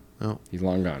gone. Oh. He's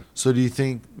long gone. So do you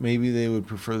think maybe they would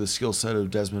prefer the skill set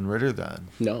of Desmond Ritter then?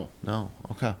 No, No.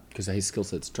 Okay. because his skill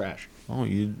set's trash. Oh,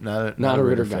 you not a a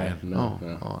Ritter fan. guy. No, oh,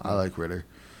 no. oh, I like Ritter.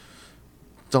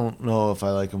 Don't know if I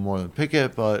like him more than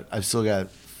Pickett, but I've still got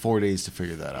 4 days to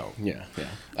figure that out. Yeah.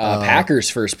 Packers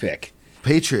first pick.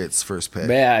 Patriots first pick.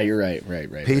 Yeah, you're right.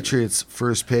 Patriots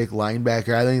first pick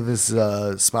linebacker. I think this is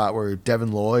a spot where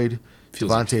Devin Lloyd,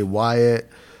 Feels Devontae Wyatt.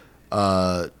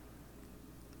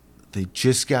 They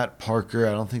just got Parker.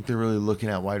 I don't think they're really looking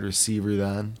at wide receiver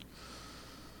then.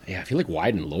 Yeah, I feel like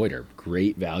Wide and Lloyd are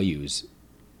great values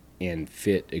and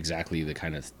fit exactly the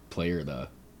kind of player the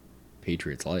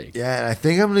Patriots like. Yeah, and I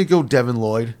think I'm going to go Devin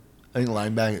Lloyd. I think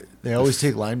linebacker. They always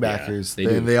take linebackers. they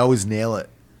do. They always nail it.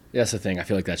 That's the thing. I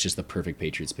feel like that's just the perfect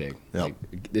Patriots pick. Yep.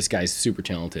 Like, this guy's super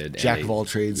talented. Jack of all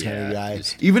trades kind of guy.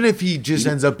 just- Even if he just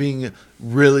ends up being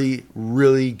really,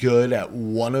 really good at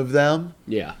one of them,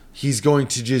 yeah. he's going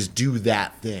to just do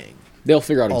that thing. They'll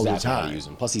figure out All the exactly how to time. use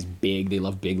him. Plus, he's big. They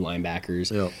love big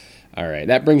linebackers. Yep. All right.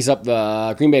 That brings up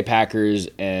the Green Bay Packers,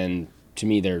 and to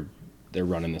me, they're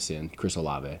running this in. Chris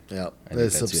Olave. Yep. I think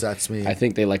This that's it. upsets me. I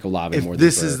think they like Olave If more than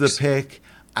this is the Burks. pick,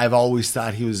 I've always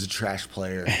thought he was a trash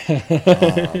player.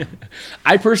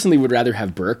 I personally would rather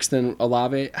have Burks than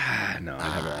Olave. No, I'd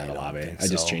have I don't Olave. think I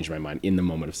just so. changed my mind in the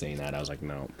moment of saying that. I was like,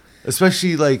 no.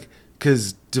 Especially like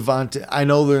because Devontae, I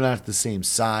know they're not the same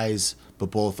size,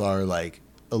 but both are like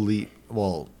elite.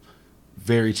 Well,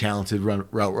 very talented route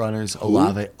runners.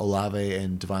 Olave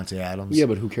and Devontae Adams. Yeah,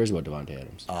 but who cares about Devontae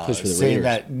Adams? Plays for the saying Raiders.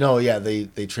 that no, yeah, they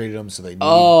traded him, so they need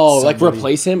Oh, like somebody-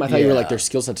 replace him? I thought you were like Yeah. their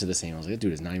skill sets are the same. I was like, that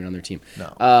dude is not even on their team.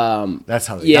 No, that's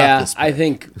how they got Yeah, this. I pick.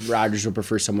 think Rodgers would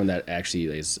prefer someone that actually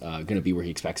is going to be where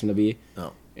he expects him to be.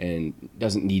 No. And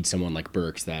doesn't need someone like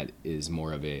Burks that is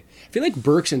more of a. I feel like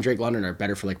Burks and Drake London are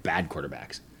better for like bad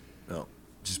quarterbacks. No,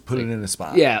 just put it in a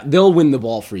spot. Yeah, they'll win the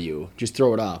ball for you. Just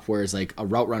throw it up. Whereas like a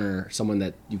route runner, someone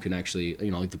that you can actually,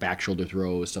 like the back shoulder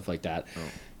throws, stuff like that.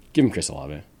 Give him Chris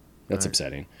Olave. That's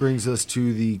upsetting. Brings us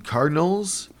to the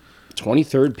Cardinals.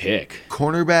 23rd pick.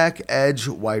 Cornerback, edge,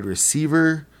 wide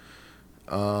receiver.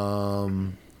 Kair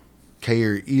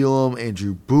Elam,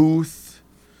 Andrew Booth,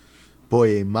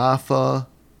 Boye Mafa.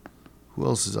 Who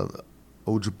else is on the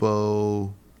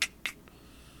Ojabo?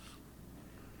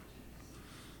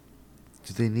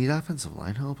 Do they need offensive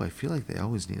line help? I feel like they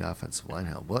always need offensive line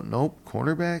help. But nope,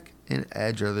 cornerback and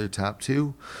edge are their top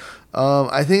two.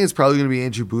 I think it's probably going to be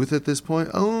Andrew Booth at this point.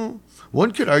 Oh,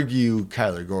 one could argue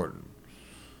Kyler Gordon.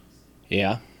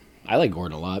 Yeah, I like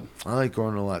Gordon a lot. I like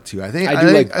Gordon a lot too.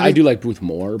 I do like Booth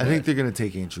more. But I think they're going to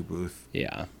take Andrew Booth.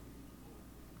 Yeah.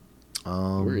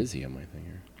 Where is he on my thing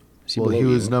here? He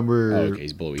was number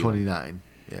he's below 29.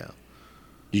 Yeah.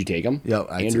 Did you take him?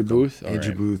 Yep. Andrew Booth?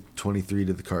 Andrew Booth, 23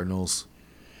 to the Cardinals.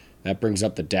 That brings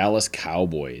up the Dallas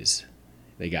Cowboys.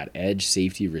 They got edge,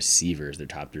 safety, receivers, their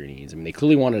top three needs. I mean, they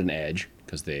clearly wanted an edge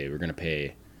because they were going to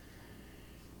pay.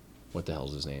 What the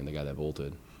hell's his name? The guy that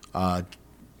bolted.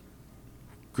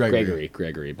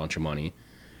 Gregory, a bunch of money.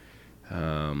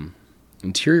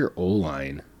 Interior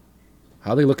O-line.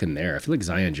 How are they looking there? I feel like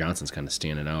Zion Johnson's kind of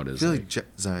standing out. I feel like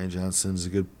Zion Johnson's a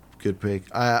good pick.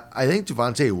 I think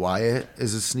Devontae Wyatt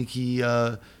is a sneaky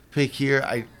pick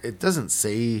here. It doesn't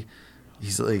say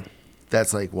he's like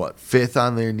that's like what fifth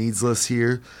on their needs list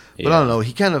here, but yeah. I don't know.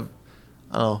 He's kind of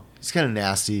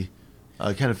nasty.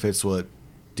 Kind of fits what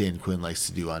Dan Quinn likes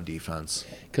to do on defense.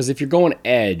 Because if you're going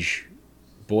edge,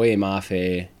 Boye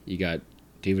Mafe, you got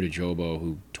David Ajobo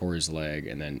who tore his leg,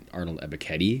 and then Arnold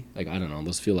Ebiketie. Like I don't know,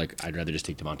 those feel like I'd rather just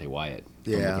take Devontae Wyatt.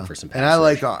 Yeah, for some and I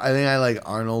think I like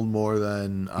Arnold more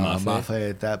than Mafe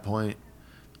at that point.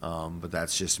 But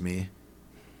that's just me.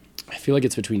 I feel like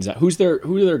it's between who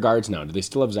are their guards now? Do they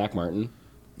still have Zach Martin?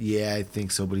 Yeah, I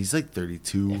think so, but he's like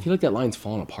 32. I feel like that line's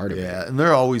falling apart a bit. Yeah, and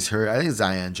they're always hurt. I think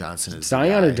Zion Johnson is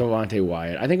Zion or Devontae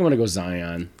Wyatt. I think I'm going to go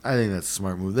Zion. I think that's a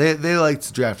smart move. They like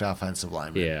to draft offensive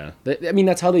linemen. Yeah, I mean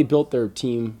that's how they built their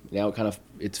team. Now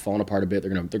it's falling apart a bit.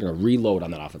 They're gonna reload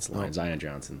on that offensive line. Zion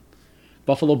Johnson.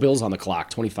 Buffalo Bills on the clock,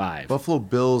 25. Buffalo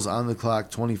Bills on the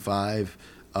clock, 25.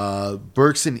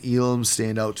 Burks and Elam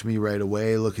stand out to me right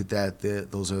away. Look at that.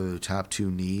 Those are their top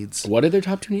two needs. What are their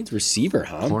top two needs? Receiver,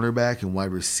 huh? Cornerback and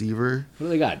wide receiver. What do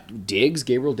they got? Diggs,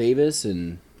 Gabriel Davis,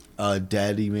 and...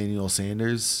 dead Emmanuel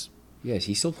Sanders. Yeah, is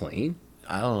he still playing?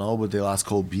 I don't know, but they lost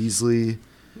Cole Beasley.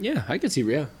 Yeah, I could see,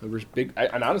 yeah.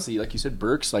 And honestly, like you said,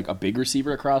 Burks, like a big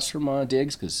receiver across from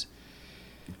Diggs, because...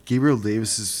 Gabriel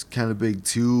Davis is kind of big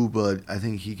too, but I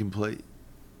think he can play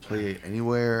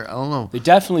anywhere. I don't know. They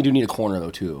definitely do need a corner though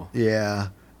too. Yeah,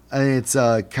 I think it's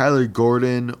Kyler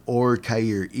Gordon or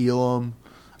Kair Elam.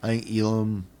 I think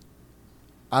Elam.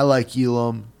 I like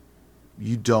Elam.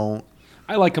 You don't.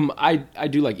 I like him. I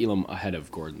do like Elam ahead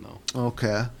of Gordon though.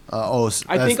 Okay.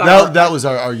 I think that was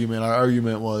our argument. Our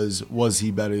argument was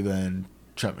he better than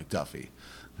Trent McDuffie?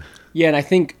 Yeah, and I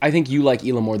think you like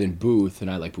Elam more than Booth, and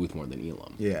I like Booth more than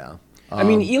Elam. Yeah. I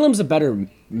mean, Elam's a better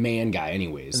man guy,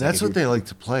 anyways. And that's what they like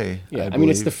to play. Yeah, I mean,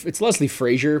 it's Leslie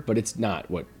Frazier, but it's not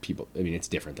what people. I mean, it's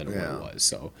different than what it was.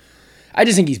 So, I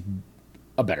just think he's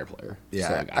a better player. Yeah,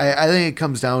 so, I think it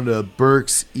comes down to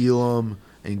Burks, Elam,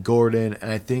 and Gordon, and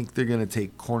I think they're going to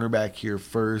take cornerback here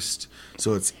first.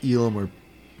 So it's Elam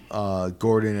or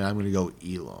Gordon, and I'm going to go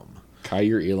Elam.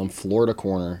 Kair Elam, Florida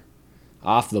corner,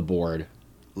 off the board.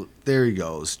 There he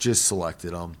goes. Just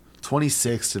selected him.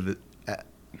 26 to the.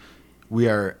 We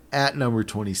are at number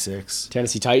 26.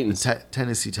 Tennessee Titans.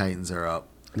 Tennessee Titans are up.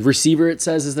 The receiver, it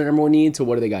says, is their number one need. So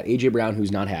what do they got? A.J. Brown,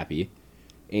 who's not happy.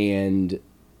 And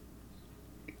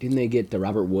didn't they get the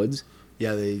Robert Woods?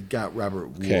 Yeah, they got Robert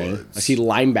Okay. Woods. I see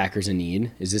linebackers in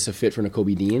need. Is this a fit for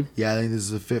Nakobe Dean? Yeah, I think this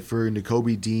is a fit for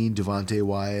Nakobe Dean, Devontae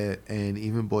Wyatt, and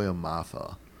even Boye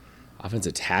Mafa.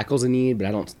 Offensive tackles in need, but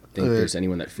I don't think there's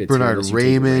anyone that fits. Bernard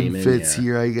Raymond fits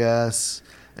here, I guess.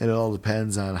 And it all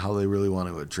depends on how they really want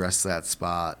to address that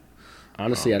spot.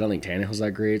 Honestly, I don't think Tannehill's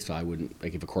that great, so I wouldn't,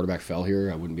 like, if a quarterback fell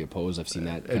here, I wouldn't be opposed. I've seen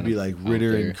that. It'd be like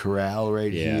Ritter and Corral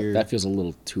here. Yeah, that feels a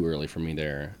little too early for me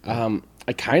there.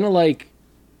 I kind of like,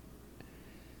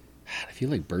 I feel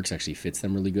like Burks actually fits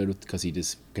them really good because he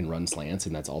just can run slants,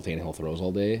 and that's all Tannehill throws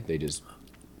all day. They just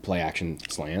play action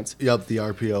slants. Yep, the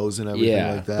RPOs and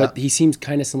everything like that. But he seems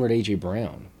kind of similar to A.J.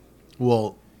 Brown.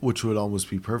 Well, which would almost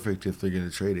be perfect if they're going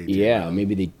to trade A.J. Yeah, Brown.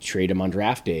 maybe they trade him on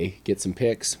draft day, get some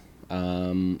picks.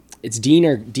 It's Dean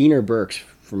or Burks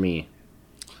for me.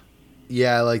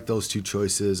 Yeah, I like those two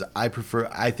choices. I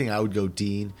think I would go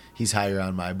Dean. He's higher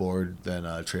on my board than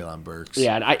Treylon Burks.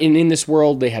 Yeah, and in this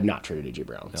world, they have not traded A.J.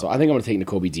 Brown. No. So I think I'm going to take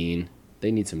Nakobe Dean.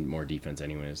 They need some more defense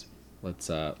anyways. Let's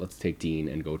take Dean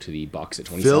and go to the Bucks at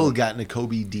 27. Phil got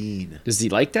Nakobe Dean. Does he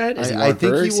like that? I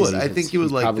think he would. I think he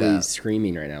would like that. He's probably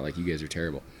screaming right now like you guys are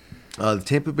terrible. The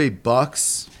Tampa Bay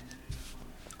Bucks,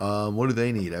 what do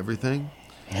they need? Everything?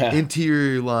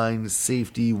 Interior line,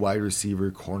 safety, wide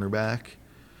receiver, cornerback.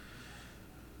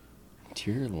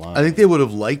 Interior line. I think they would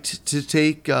have liked to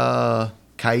take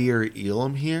Kyer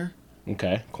Elam here.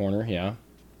 Okay, corner, yeah.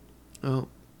 Oh,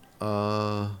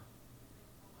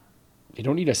 They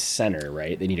don't need a center,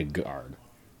 right? They need a guard.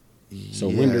 So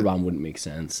yeah. Linderbaum wouldn't make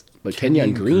sense. But Kenyon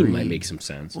Kenyon Green Green. might make some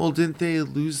sense. Well, didn't they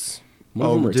lose? One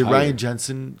of them Did retired. Ryan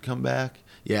Jensen come back?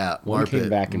 Yeah, One came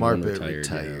back and one Marpet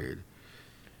retired,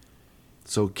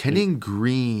 So Kenyon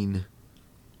Green.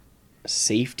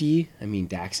 Safety, I mean,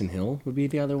 Daxon Hill would be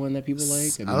the other one that people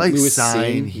like. I like Lewis Sign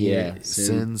Singh, here. Yeah,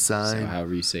 Sin, Sign. So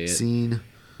however you say it. Scene.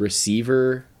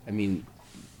 Receiver, I mean,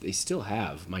 they still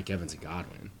have Mike Evans and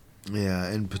Godwin. Yeah,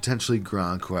 and potentially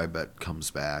Gronk, who I bet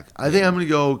comes back. I think I'm going to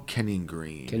go Kenyon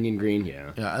Green. Kenyon Green,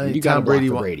 yeah. Yeah, I think you got to Tom block Brady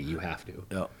for wa- Brady. You have to.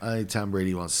 Yeah, I think Tom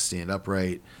Brady wants to stand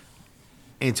upright.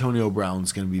 Antonio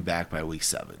Brown's going to be back by week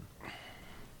 7.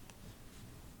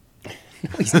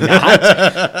 He's not.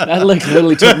 That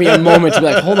literally took me a moment to be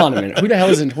like, hold on a minute. Who the hell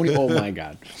is in 20? Oh, my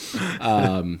God.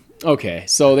 Okay,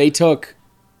 so they took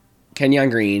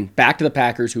Kenyon Green back to the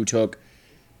Packers, who took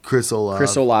Chris Olave.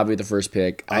 Chris Olave with the first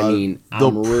pick. I mean, They'll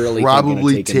I'm really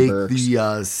probably thinking of taking take Burks.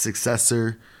 the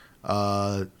successor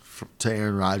to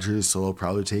Aaron Rodgers, so they'll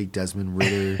probably take Desmond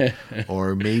Ritter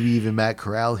or maybe even Matt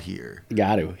Corral here.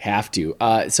 Have to.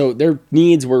 So their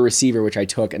needs were receiver, which I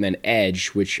took, and then edge,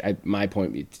 which my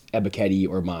point, Ebiketie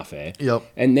or Mafe. Yep.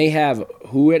 And they have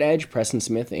who at edge? Preston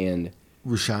Smith and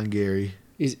Rashawn Gary.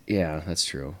 yeah, that's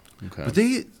true. Okay. But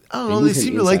I don't know, use they him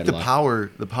seem to like inside a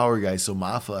lot. the power guy. So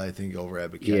Mafa, I think, over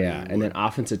Ebiketie. Yeah, and then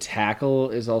offensive tackle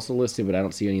is also listed, but I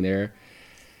don't see any there.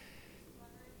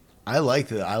 I liked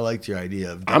your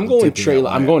idea of I'm going double-dipping that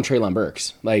I'm lineup. going Treylon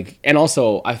Burks. And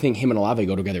also I think him and Olave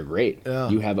go together great. Yeah.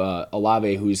 You have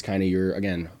Olave, who's kind of your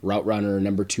route runner,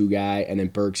 number 2 guy, and then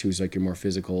Burks, who's like your more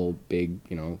physical, big.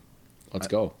 Let's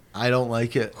go. I don't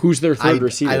like it. Who's their third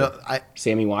receiver? I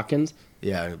Sammy Watkins.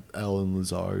 yeah, Ellen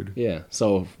Lazard. Yeah.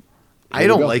 So I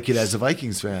don't like it as a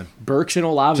Vikings fan. Burks and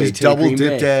Olave Just to double Green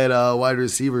dipped Bay. at wide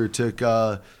receiver. Took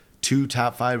 2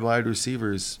 top 5 wide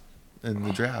receivers in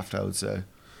the draft, I would say.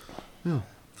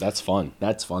 That's fun.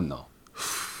 That's fun though.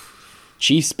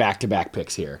 Chiefs back-to-back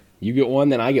picks here. You get one,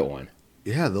 then I get one.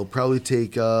 Yeah, they'll probably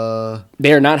take They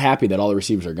are not happy that all the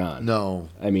receivers are gone. no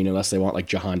I mean, unless they want like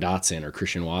Jahan Dotson or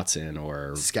Christian Watson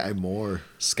or Sky Moore.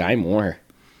 Sky Moore.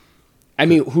 I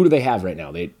mean, who do they have right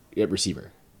now? They at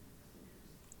receiver.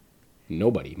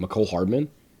 Nobody. McCole Hardman.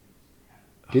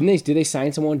 Did they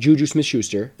sign someone? Juju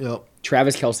Smith-Schuster. Yep.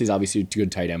 Travis Kelce's obviously a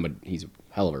good tight end, but he's a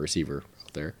hell of a receiver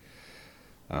out there.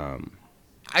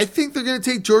 I think they're going to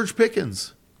take George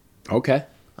Pickens. Okay.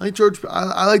 I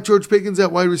like George Pickens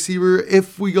at wide receiver.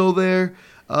 If we go there,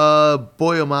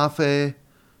 Boy Amafe,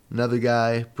 another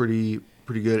guy, pretty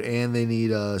good, and they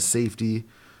need a safety.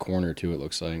 Corner too, it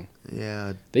looks like.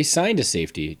 Yeah. They signed a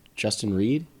safety, Justin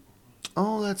Reed.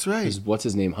 Oh, that's right. What's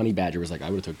his name? Honey Badger was like, I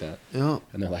would have took that. Yeah.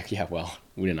 And they're like, yeah, well,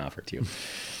 we didn't offer it to you.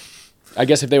 I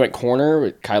guess if they went corner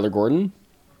with Kyler Gordon.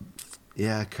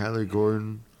 Yeah, Kyler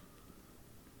Gordon.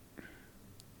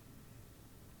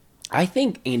 I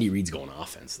think Andy Reid's going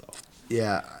offense though.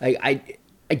 Yeah.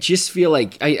 I just feel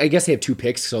like I guess they have 2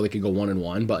 picks, so they could go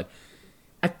 1-1. But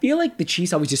I feel like the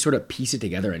Chiefs always just sort of piece it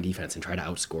together on defense and try to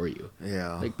outscore you.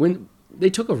 Yeah. Like when they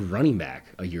took a running back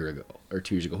a year ago or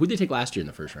 2 years ago, who did they take last year in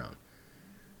the first round?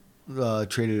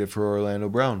 Traded it for Orlando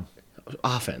Brown.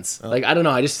 Offense. Like I don't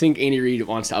know. I just think Andy Reid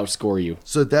wants to outscore you.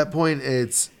 So at that point,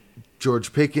 it's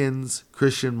George Pickens,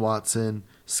 Christian Watson,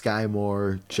 Sky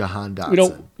Moore, Jahan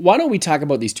Dotson. Why don't we talk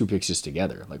about these 2 picks just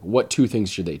together? Like what 2 things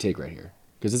should they take right here?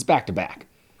 Because it's back to back.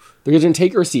 They're going to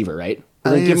take a receiver, right?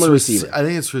 They're going to give him a receiver. I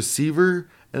think it's receiver,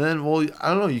 and then I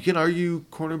don't know. You can argue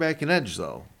cornerback and edge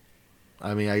though.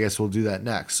 I mean, I guess we'll do that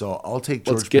next. So I'll take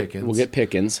George Pickens. We'll get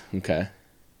Pickens. Okay.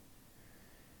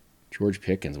 George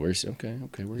Pickens. Where's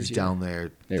Where's He's he? down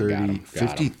there, There, 30, got him.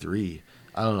 53.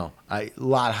 I don't know. A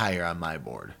lot higher on my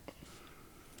board.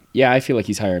 Yeah, I feel like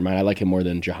he's higher in mine. I like him more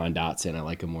than Jahan Dotson. I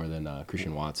like him more than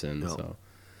Christian Watson. Yep. So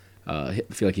I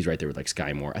feel like he's right there with like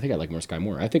Sky Moore. I think I like more Sky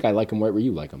Moore. I think I like him right where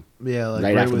you like him. Yeah, like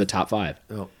right after with, the top 5.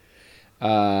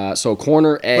 Oh. So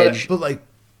corner, edge. But like,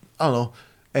 I don't know.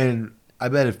 And I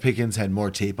bet if Pickens had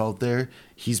more tape out there,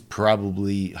 he's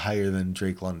probably higher than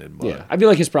Drake London. But Yeah, I feel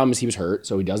like his problem is he was hurt,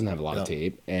 so he doesn't have a lot of Yep.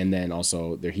 tape. And then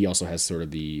also he also has sort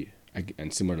of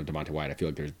and similar to Devontae White, I feel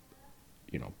like there's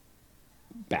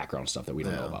background stuff that we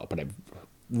don't know about. But I've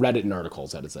read it in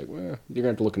articles that it's like, well, you're gonna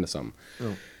have to look into something.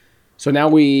 Oh. So now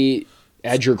we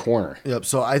edge your corner. Yep.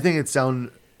 So I think it's down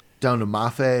to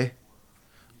Mafe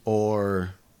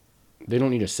They don't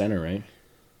need a center, right?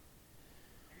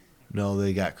 no,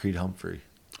 they got Creed Humphrey.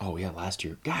 Oh, yeah, last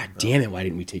year. God damn it, why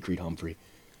didn't we take Creed Humphrey?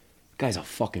 Guy's a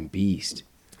fucking beast.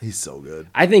 He's so good.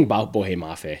 I think about Bohe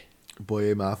Mafe.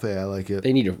 Boye Mafe, I like it.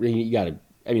 You got to,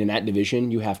 I mean, in that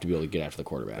division, you have to be able to get after the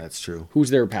quarterback. That's true. Who's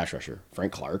their pass rusher?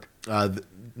 Frank Clark?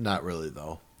 Not really,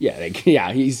 though. Yeah,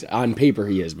 yeah, he's on paper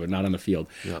he is, but not on the field.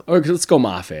 Yep. Or let's go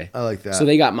Mafe. I like that. So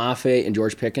they got Mafe and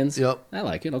George Pickens. Yep. I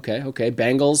like it. Okay.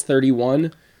 Bengals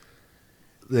 31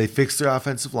 They fixed their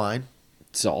offensive line.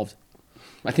 solved.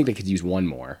 I think they could use one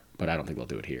more, but I don't think they'll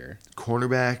do it here.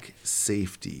 Cornerback,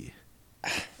 safety. I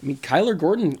mean, Kyler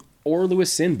Gordon or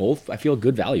Lewis Sin both. I feel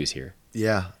good values here.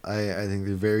 Yeah, I think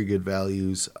they're very good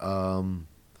values. I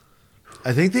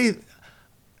think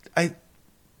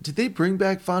did they bring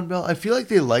back Von Bell? I feel like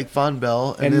they like Von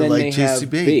Bell and they then like they J.C. have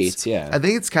Bates. yeah. I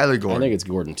think it's Kyler Gordon. I think it's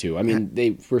Gordon too. I mean,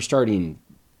 they were starting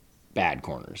bad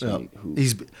corners. I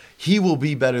mean, He will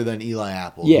be better than Eli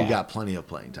Apple, Yeah. who got plenty of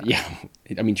playing time. yeah.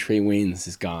 I mean, Trey Waynes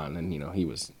is gone, and he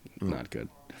was not good.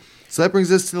 So that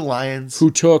brings us to the Lions.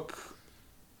 Who took?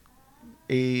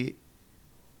 A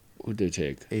Who did they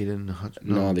take? Aiden Hutch.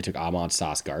 No, they took Ahmad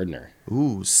Sauce Gardner.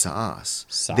 Ooh, Sauce.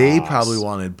 Sauce. They probably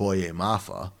wanted Boye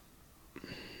Mafa.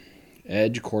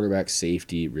 Edge, quarterback,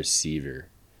 safety, receiver.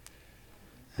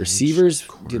 Receivers,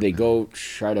 do they go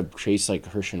try to chase like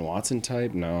Herschel Watson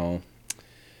type? No.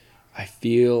 I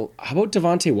feel. How about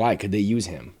Devontae White? Could they use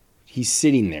him? He's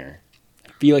sitting there.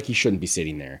 I feel like he shouldn't be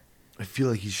sitting there. I feel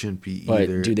like he shouldn't be But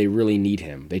either. do they really need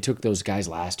him? They took those guys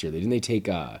last year. Didn't they take?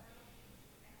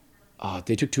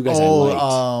 They took two guys I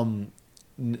liked.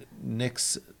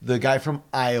 Nick's the guy from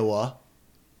Iowa.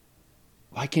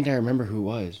 Why can't I remember who it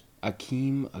was?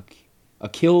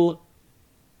 Akil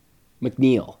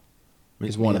McNeil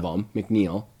is one of them.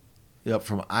 McNeil. Yep,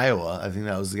 from Iowa. I think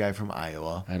that was the guy from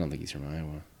Iowa. I don't think he's from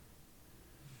Iowa.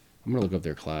 I'm gonna look up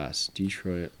their class.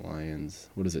 Detroit Lions.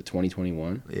 What is it?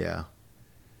 2021 Yeah.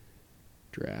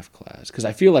 draft class. Because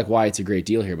I feel like Wyatt's a great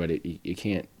deal here, but you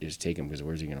can't just take him because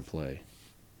where's he gonna play?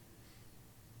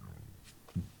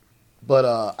 But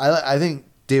I think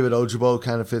David Ojabo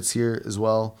kind of fits here as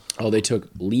well. Oh, they took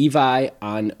Levi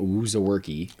on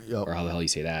Wuzaworki, Yep. or how the hell you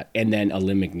say that, and then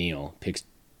Alim McNeil picks.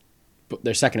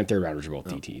 Their second and third rounders are both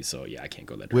DTs, so yeah, I can't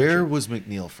go that direction. Where was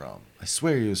McNeil from? I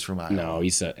swear he was from Iowa. No,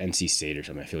 he's at NC State or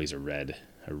something. I feel he's a red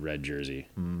jersey.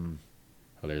 Hmm.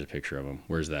 Oh, there's a picture of him.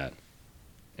 Where's that?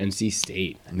 NC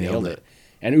State. I Nailed it.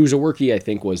 And Uzaworki, I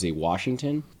think, was a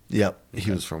Washington. Yep, he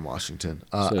was from Washington.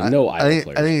 So no Iowa I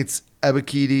players. think it's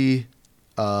Ebikidi,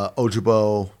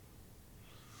 Ojabo.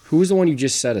 Who was the one you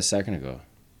just said a second ago?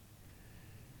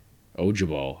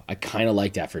 Ojabo. I kind of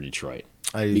like that for Detroit.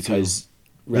 I do because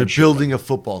They're redshirt- building a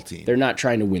football team. They're not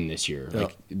trying to win this year. Yeah.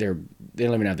 Like they don't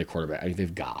even have their quarterback. I mean, they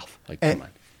have Goff. Like, come on.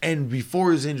 And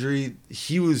before his injury,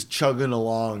 he was chugging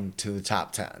along to the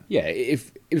top 10. Yeah,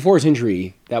 if before his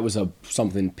injury, that was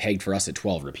something pegged for us at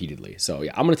 12 repeatedly. So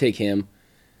yeah, I'm gonna take him,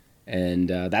 and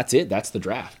that's it. That's the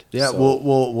draft. Yeah, So,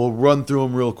 we'll run through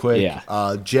them real quick.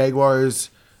 Yeah. Jaguars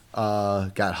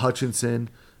got Hutchinson,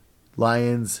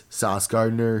 Lions Sauce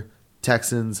Gardner,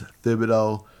 Texans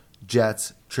Thibodeau,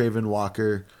 Jets Trayvon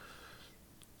Walker,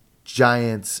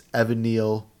 Giants Evan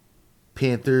Neal,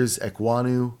 Panthers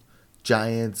Ekwonu,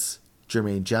 Giants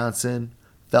Jermaine Johnson,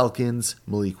 Falcons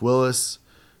Malik Willis,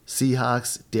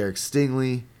 Seahawks Derek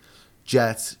Stingley,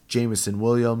 Jets Jamison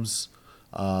Williams.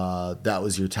 That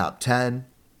was your top 10.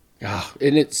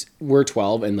 and we're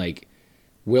 12, and like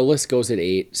Willis goes at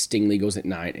 8, Stingley goes at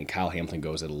 9, and Kyle Hamilton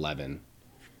goes at 11.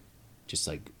 Just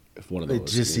like if one of those. It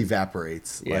just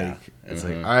evaporates. Yeah. Like it's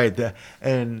like, all right,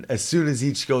 and as soon as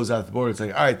each goes out the board, it's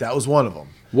like, all right, that was one of them.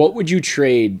 What would you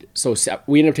trade? So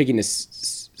we ended up taking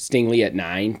this Stingley at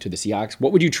 9 to the Seahawks.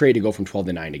 What would you trade to go from 12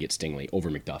 to 9 to get Stingley over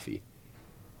McDuffie?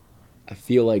 I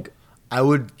feel like I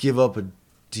would give up a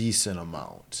decent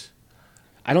amount.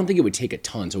 I don't think it would take a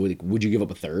ton. So would you give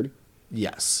up a third?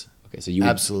 Yes. Okay, so you would,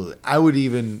 Absolutely. I would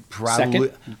even probably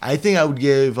Second? I think I would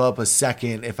give up a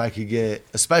second if I could get,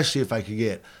 especially if I could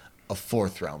get a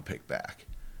 4th round pick back.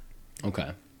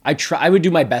 Okay. I would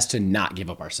do my best to not give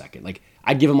up our second. Like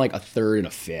I'd give him like a 3rd and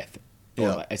a 5th.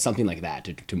 Or something like that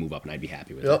to move up, and I'd be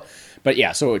happy with it. But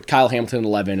yeah, so Kyle Hamilton at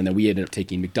 11, and then we ended up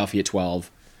taking McDuffie at 12.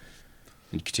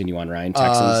 And continue on, Ryan.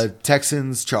 Texans.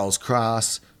 Texans, Charles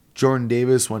Cross. Jordan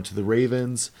Davis went to the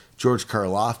Ravens. George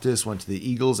Karlaftis went to the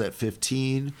Eagles at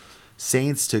 15.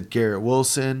 Saints took Garrett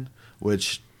Wilson,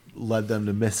 which led them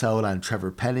to miss out on Trevor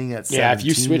Penning at 17. Yeah, if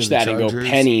you switch to the that and go Chargers.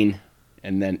 Penning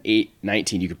and then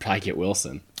 8-19, you could probably get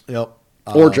Wilson. Yep.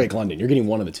 Or Drake London. You're getting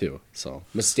one of the two. So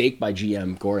mistake by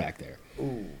GM Gorak there.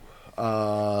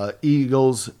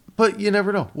 Eagles, but you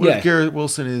never know. What Yeah. if Garrett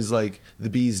Wilson is like the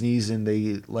bee's knees and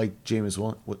they like Jameis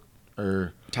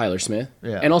or Tyler Smith.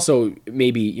 Yeah. And also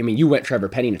maybe, I mean, you went Trevor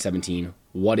Penning at 17.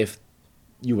 What if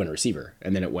you went a receiver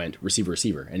and then it went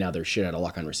receiver, and now there's shit out of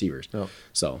luck on receivers. Yep.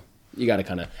 So you got to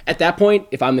kind of, at that point,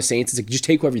 if I'm the Saints, it's like just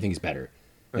take whoever you think is better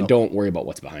and Yep. don't worry about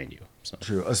what's behind you. So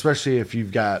True, especially if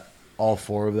you've got all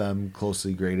four of them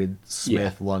closely graded: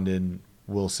 Smith, Yeah. London,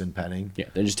 Wilson, Penning. yeah,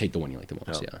 then just take the one you like the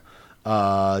most.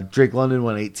 Yeah. Drake London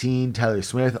went 18. Tyler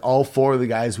Smith. All four of the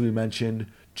guys we mentioned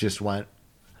just went.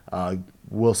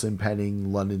 Wilson,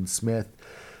 Penning, London, Smith.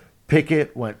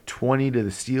 Pickett went 20 to the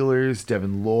Steelers.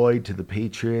 Devin Lloyd to the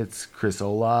Patriots. Chris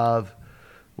Olave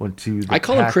went to the I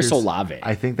call him Chris Packers. Olave.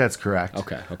 I think that's correct.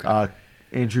 Okay.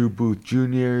 Andrew Booth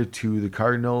Jr. to the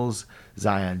Cardinals.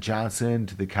 Zion Johnson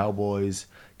to the Cowboys.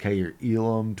 Kyer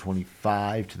Elam,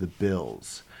 25, to the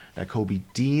Bills. Now Kobe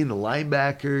Dean, the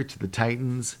linebacker, to the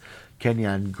Titans.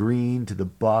 Kenyon Green to the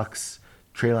Bucks.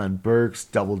 Traylon Burks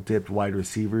double-dipped wide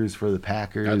receivers for the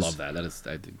Packers. I love that.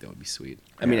 I think that would be sweet.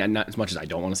 I mean, not as much as I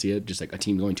don't want to see it, just like a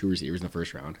team going 2 receivers in the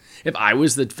first round. If I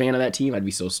was the fan of that team, I'd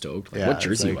be so stoked. Like, Yeah, what it's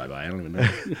jersey like- do I buy? I don't even know.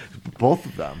 Both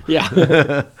of them.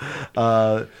 Yeah.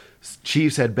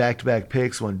 Chiefs had back-to-back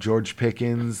picks when George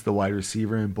Pickens, the wide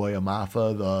receiver, and Boya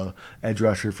Mafa, the edge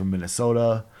rusher from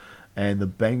Minnesota. And the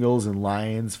Bengals and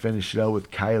Lions finished it out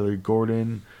with Kyler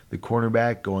Gordon, the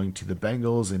cornerback, going to the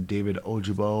Bengals, and David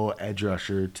Ojabo, edge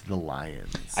rusher, to the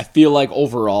Lions. I feel like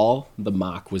overall the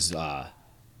mock was not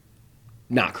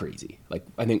crazy. Like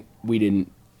I think we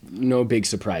didn't no big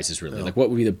surprises really. Like what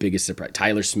would be the biggest surprise?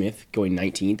 Tyler Smith going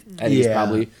 19th. I think is Yeah,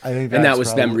 probably. I think and that that's was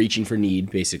them probably- reaching for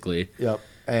need basically. Yep.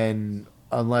 And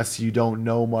unless you don't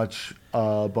know much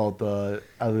about the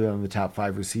other than the top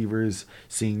 5 receivers,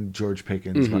 seeing George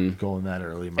Pickens going that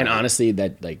early. And honestly,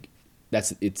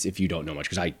 it's if you don't know much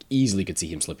because I easily could see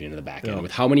him slipping into the back end Yeah.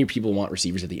 with how many people want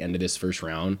receivers at the end of this first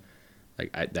round.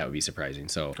 That would be surprising.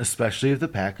 So especially if the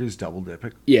Packers double dip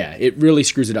it. yeah, it really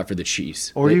screws it up for the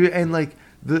Chiefs. Or even and like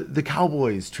the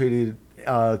Cowboys traded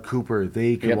Cooper.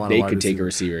 They could Yep, want they a wide could take a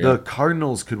receiver. receiver, yeah. The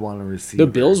Cardinals could want a receiver.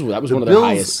 The Bills, that was one of their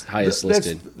highest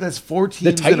listed. That's 4 teams The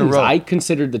in a Titans, row. I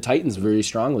considered the Titans very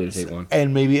strongly to take one.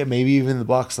 And maybe even the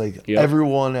Bucks. Like Yep.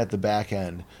 everyone at the back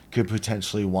end could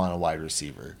potentially want a wide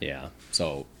receiver. Yeah.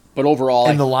 So, but overall,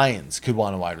 And the Lions could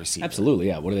want a wide receiver. absolutely,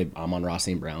 yeah. What are they? Amon-Ra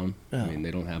St. Brown. I mean,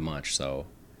 they don't have much. So,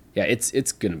 yeah,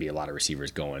 it's going to be a lot of receivers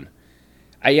going.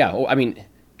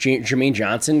 Jermaine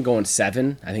Johnson going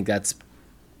 7. I think that's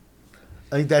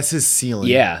his ceiling.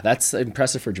 that's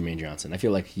impressive for Jermaine Johnson. I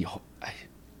feel like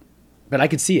but I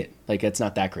could see it. Like it's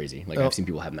not that crazy. Like I've seen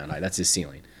people having that high. That's his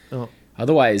ceiling. Oh.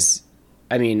 Otherwise,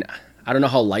 I mean, I don't know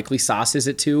how likely Sauce is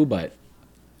it too, but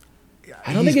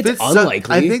I don't think He's it's been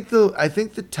unlikely. I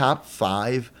think the top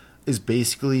 5 is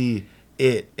basically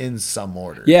it in some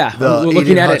order. Yeah, The we're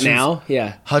looking Aiden at it Hutchins- now.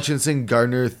 Yeah. Hutchinson,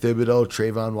 Gardner, Thibodeau,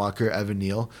 Trayvon Walker, Evan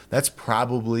Neal. That's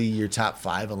probably your top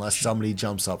 5 unless somebody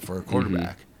jumps up for a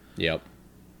quarterback. Yep.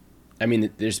 I mean,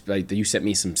 there's like you sent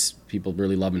me some people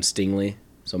really loving Stingley,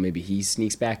 so maybe he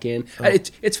sneaks back in.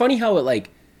 It's funny how it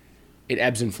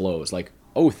ebbs and flows. Like,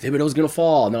 oh, Thibodeau's gonna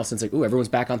fall, and all of a sudden it's like, oh, everyone's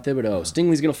back on Thibodeau.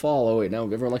 Stingley's gonna fall. Oh wait, now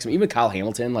everyone likes him. Even Kyle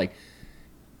Hamilton, like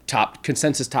top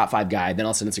 5 guy. Then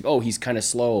all of a sudden it's like, oh, he's kind of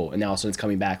slow, and now all of a sudden it's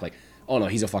coming back. Like, oh no,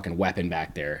 he's a fucking weapon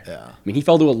back there. Yeah. I mean, he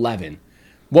fell to 11.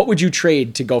 What would you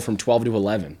trade to go from 12 to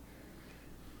 11?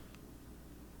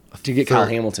 To get Kyle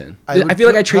Hamilton, I feel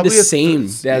like I trade the probably a same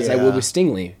as I would yeah. with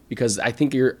Stingley because I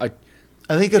think I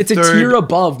think it's a tier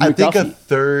above I think a McDuffie.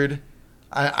 third.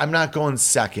 I'm not going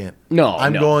second. No,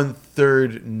 I'm no. going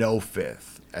third, no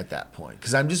fifth at that point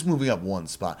because I'm just moving up one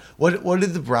spot. What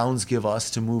did the Browns give us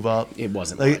to move up? It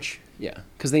wasn't Like, much. Yeah,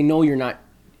 because they know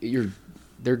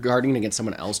they're guarding against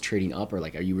someone else trading up, or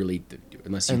like, are you really?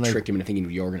 Unless you And, like- tricked him into thinking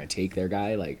you're going to take their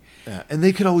guy, like Yeah, and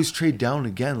they could always trade down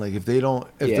again. Like if Yeah.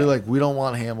 they're like, we don't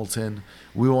want Hamilton,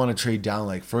 we want to trade down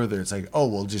like further. It's like, oh,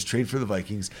 we'll just trade for the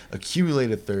Vikings,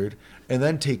 accumulate a third, and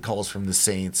then take calls from the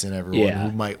Saints and everyone Yeah.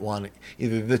 who might want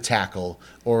either the tackle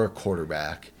or a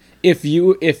quarterback. if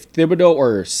Thibodeau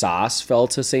or Sauce fell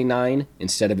to say 9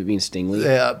 instead of it being Stingley,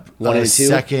 Yeah, 1 and 2,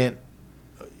 second,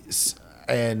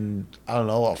 and I don't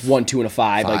know. 1, 2, and a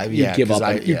 5, like 5, you yeah, give 'cause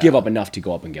up, yeah. give up enough to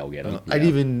go up and go get him. I'd Yeah.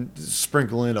 even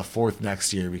sprinkle in a 4th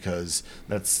next year because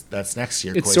that's next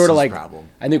year. It's sort of like problem.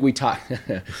 I think we talked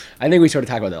about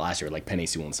that last year, like Penny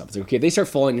Sewell and stuff. It's like, okay, if they start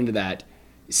falling into that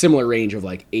similar range of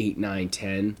like 8, 9,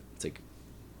 10. It's like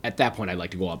at that point I'd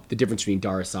like to go up. The difference between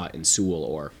Darasot and Sewell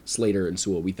or Slater and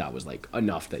Sewell we thought was like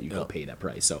enough that you go pay that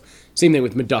price. So same thing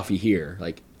with McDuffie here.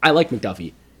 Like I like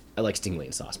McDuffie. I like Stingley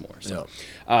and Sauce more. So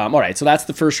all right, so that's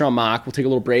the first round mock. We'll take a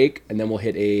little break and then we'll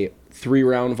hit a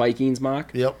 3-round Vikings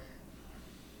mock. Yep.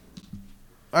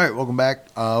 All right, welcome back.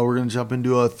 We're going to jump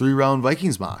into a 3-round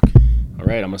Vikings mock. All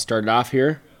right, I'm gonna start it off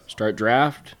here. Start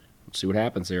draft. Let's see what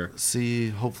happens here. See,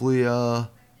 hopefully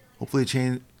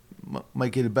Chain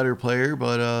might get a better player,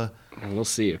 but And we'll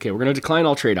see. Okay, we're gonna decline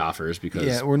all trade offers because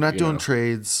yeah, we're not doing know,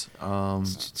 trades.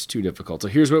 it's too difficult. So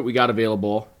here's what we got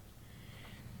available.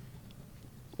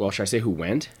 Well, should I say who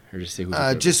went or just say who's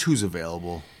available? Just who's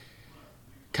available.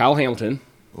 Kyle Hamilton.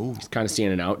 Ooh. He's kind of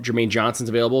standing out. Jermaine Johnson's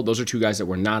available. Those are two guys that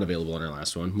were not available in our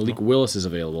last one. Malik Willis is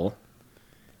available.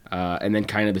 And then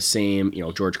kind of the same,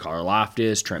 George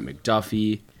Karlaftis, Trent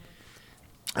McDuffie.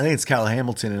 I think it's Kyle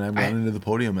Hamilton, and I'm running to the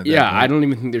podium at that Yeah, point. I don't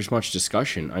even think there's much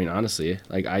discussion. I mean, honestly,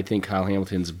 I think Kyle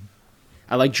Hamilton's.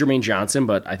 I like Jermaine Johnson,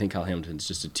 but I think Kyle Hamilton's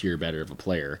just a tier better of a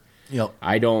player. Yep.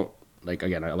 I don't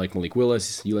again. I like Malik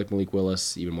Willis. You like Malik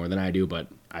Willis even more than I do, but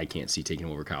I can't see taking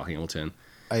him over Kyle Hamilton.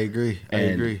 I agree.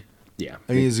 Yeah, I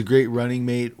think he's a great running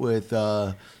mate with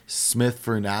Smith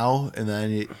for now, and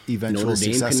then eventual Notre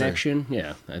Dame successor. connection.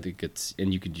 Yeah, I think it's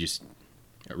and you could just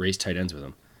race tight ends with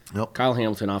him. Yep. Kyle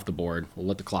Hamilton off the board. We'll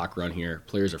let the clock run here.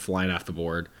 Players are flying off the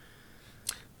board.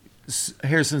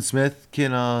 Harrison Smith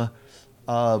can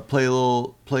play a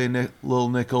little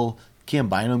nickel. Cam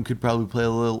Bynum could probably play a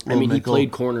little I mean, nickel. he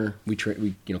played corner. We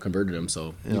converted him,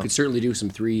 so you Yeah. could certainly do some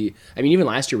three. I mean, even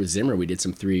last year with Zimmer, we did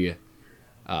some three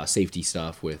safety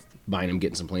stuff with Bynum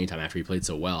getting some playing time after he played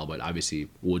so well. But obviously,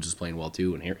 Woods was playing well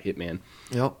too, and Hitman.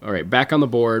 Yep. All right, back on the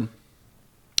board.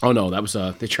 Oh no, that was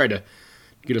they tried to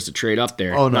get us to trade up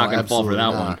there. Oh, no, not going to fall for that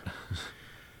absolutely one.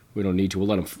 We don't need to.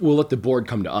 We'll let the board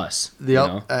come to us.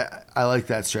 Yep. I like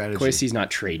that strategy. Quincy's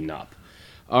not trading up.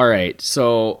 All right,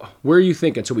 so where are you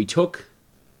thinking? So we took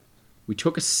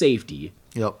a safety.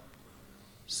 Yep.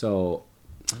 So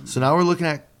now we're looking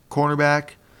at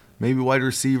cornerback, maybe wide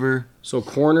receiver. So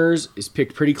corners is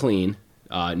picked pretty clean.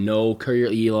 No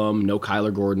Curry Elam, no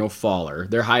Kyler Gordon, no Faller.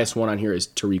 Their highest one on here is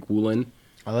Tariq Woolen.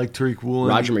 I like Tariq Woolen.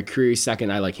 Roger McCreary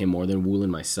second. I like him more than Woolen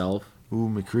myself. Ooh,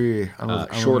 McCreary. I'm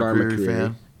a Short arm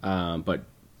McCreary McCreary, but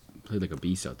played like a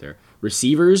beast out there.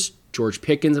 Receivers: George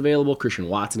Pickens available, Christian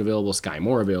Watson available, Sky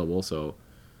Moore available. So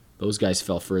those guys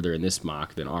fell further in this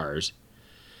mock than ours.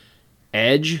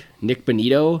 Edge: Nick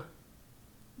Bonito,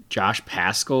 Josh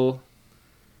Pascal.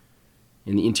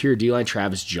 In the interior D-line,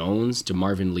 Travis Jones,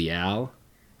 DeMarvin Leal.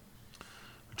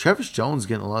 Travis Jones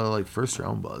getting a lot of first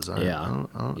round buzz. I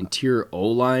don't, Interior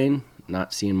O-line,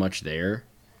 not seeing much there.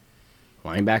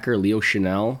 Linebacker, Leo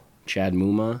Chanel, Chad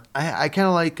Muma. I kind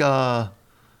of like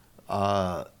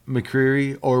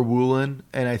McCreary or Woolen,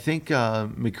 and I think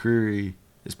McCreary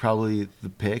is probably the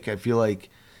pick. I feel like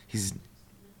he's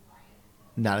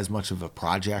not as much of a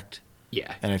project.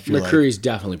 Yeah, and I feel McCreary's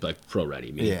definitely pro ready.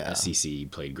 I mean, Yeah.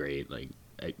 SEC played great.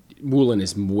 Woolen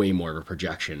is way more of a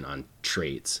projection on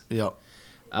traits. Yep.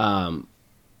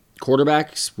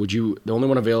 Quarterbacks, the only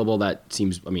one available that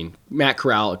seems, Matt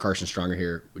Corral or Carson Stronger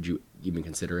here, would you even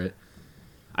consider it?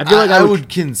 I feel like I would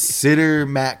consider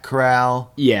Matt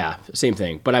Corral. Yeah, same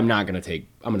thing, but I'm going to take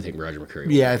Roger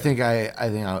McCreary. Yeah, I think I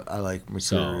like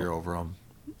McCreary over him.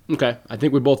 Okay, I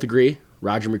think we both agree.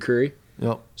 Roger McCreary.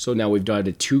 Yep. So now we've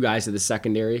done two guys at the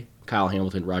secondary: Kyle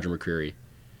Hamilton, Roger McCreary.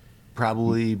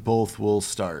 Probably both will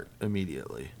start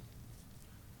immediately.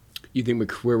 You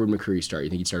think where would McCreary start? You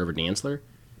think he'd start over Dantzler?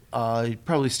 He'd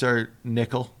probably start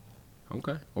nickel.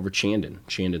 Okay, over Chandon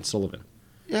Sullivan.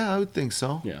 Yeah, I would think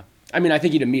so. Yeah, I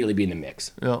think he'd immediately be in the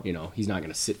mix. Yep. He's not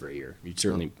going to sit for a year. You'd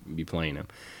certainly be playing him.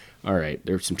 All right,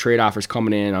 there's some trade offers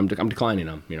coming in. I'm declining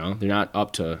them. They're not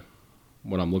up to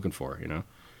what I'm looking for.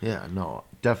 Yeah, no,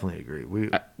 definitely agree. We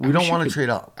don't want to trade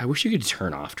up. I wish you could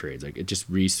turn off trades. It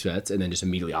just resets and then just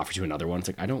immediately offers you another one.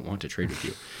 It's I don't want to trade with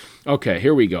you. Okay,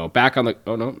 here we go. Back on the.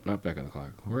 Oh no, not back on the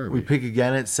clock. Where are we? We pick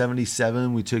again at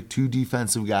 77. We took two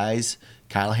defensive guys,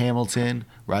 Kyle Hamilton,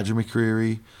 Roger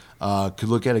McCreary. Could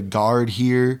look at a guard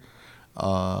here.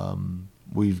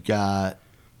 We've got.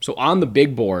 So on the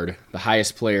big board, the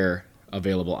highest player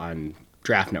available on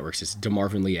Draft Networks is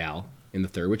DeMarvin Leal in the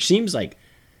third, which seems like.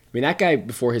 That guy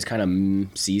before his kind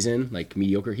of season,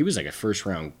 mediocre, he was a first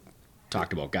round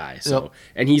talked about guy. So, Yep.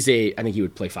 And I think he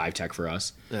would play 5-tech for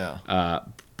us. Yeah.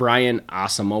 Brian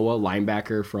Asamoah,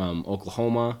 linebacker from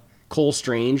Oklahoma. Cole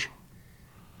Strange,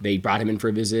 they brought him in for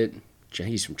a visit.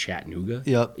 He's from Chattanooga.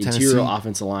 Yep. Interior Tennessee.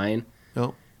 offensive line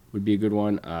Yep. would be a good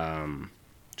one.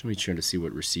 Just me trying to see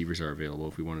what receivers are available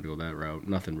if we wanted to go that route.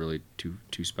 Nothing really too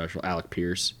special. Alec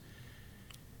Pierce.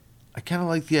 I kind of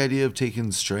like the idea of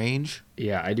taking Strange.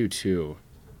 Yeah, I do too.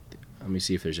 Let me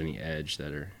see if there's any edge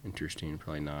that are interesting.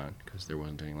 Probably not, because there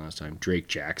wasn't any last time. Drake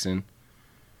Jackson.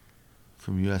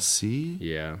 From USC?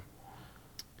 Yeah.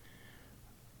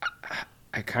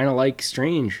 I kind of like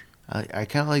Strange. I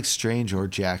kind of like Strange or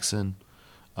Jackson.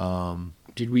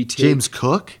 Did we take... James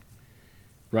Cook?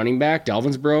 Running back,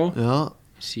 Dalvinsbro. Yeah.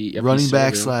 See, Running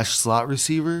back / slot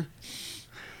receiver.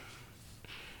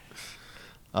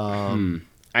 I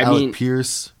Alec mean,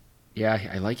 Pierce yeah,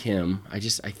 I like him. I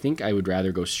think I would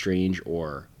rather go Strange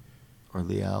or or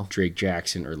Leal. Drake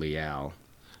Jackson or Leal.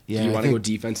 Yeah, Do you want to go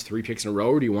defense 3 picks in a row,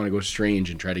 or do you want to go Strange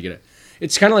and try to get it?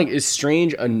 It's kind of like, is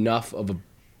Strange enough of a...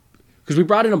 Because we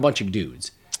brought in a bunch of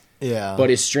dudes. Yeah. But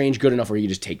is Strange good enough where you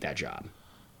just take that job?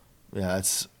 Yeah,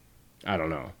 it's... I don't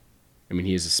know. I mean,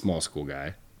 he is a small school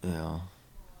guy. Yeah.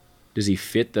 Does he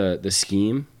fit the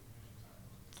scheme?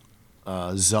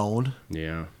 Zone.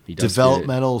 Yeah, he does.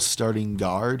 Developmental starting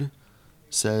guard,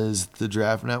 says the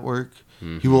Draft Network.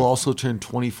 Mm-hmm. He will also turn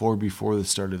 24 before the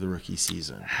start of the rookie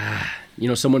season. You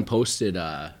know, someone posted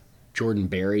Jordan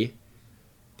Berry,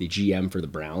 the GM for the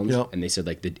Browns, Yep. and they said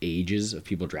like the ages of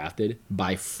people drafted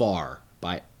by far,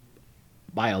 by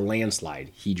a landslide,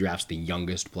 he drafts the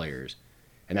youngest players,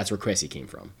 and that's where Cressy came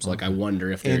from. So like, I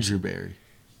wonder if there's Andrew Berry.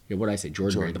 Yeah, what did I say?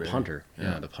 Jordan Berry, the Berry. punter. Yeah.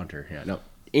 Yeah, the punter. Yeah, no,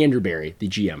 Andrew Berry, the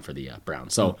GM for the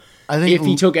Browns. So I think if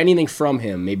he took anything from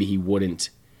him, maybe he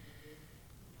wouldn't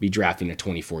be drafting a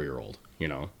 24-year-old. You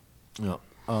know. Yeah.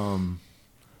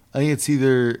 I think it's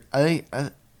either I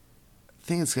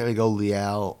think it's gotta go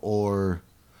Leal or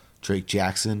Drake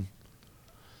Jackson.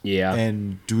 Yeah.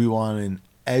 And do we want an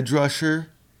edge rusher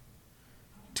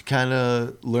to kind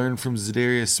of learn from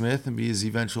Zadarius Smith and be his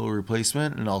eventual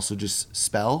replacement, and also just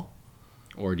spell?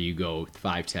 Or do you go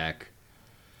 5 tech?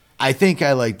 I think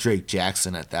I like Drake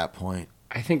Jackson at that point.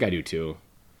 I think I do too.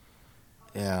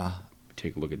 Yeah,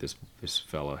 Take a look at this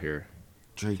fella here.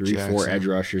 Drake 3-4 Jackson. edge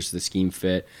rushers. The scheme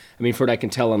fit. I mean, for what I can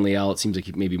tell on Leal, it seems like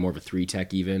he maybe more of a 3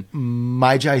 tech even.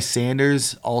 Myjai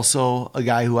Sanders, also a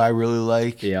guy who I really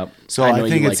like. Yep. So I know I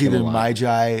think you it's like him either a lot.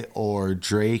 Myjai or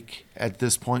Drake at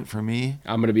this point for me.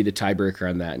 I'm going to be the tiebreaker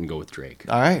on that and go with Drake.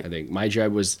 All right. I think my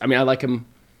job was, I mean, I like him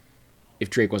if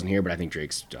Drake wasn't here, but I think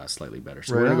Drake's slightly better.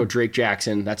 So Right we're going to on. go Drake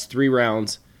Jackson. That's 3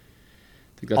 rounds.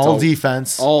 I think that's All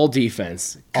defense. All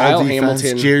defense. All Kyle defense.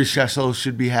 Hamilton. Jerry Shessel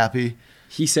should be happy.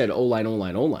 He said O-line,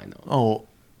 O-line, O-line, though. Oh,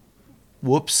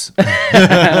 whoops.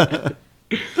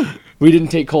 We didn't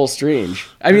take Cole Strange.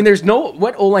 I mean, there's no,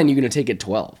 what O-line are you going to take at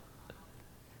 12?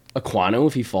 Aquano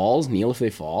if he falls, Neal if they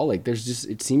fall. Like, there's just,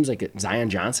 it seems like Zion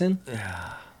Johnson.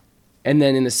 Yeah. And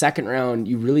then in the second round,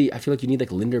 I feel like you need like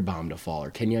Linderbaum to fall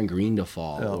or Kenyon Green to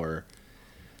fall Yeah. or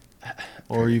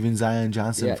Or even Zion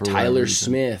Johnson yeah, for whatever Tyler reason.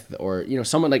 Smith or, you know,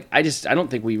 someone like, I don't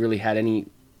think we really had any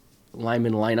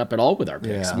linemen line up at all with our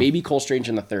picks. Yeah. Maybe Cole Strange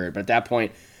in the third, but at that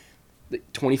point,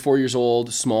 24 years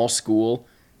old, small school.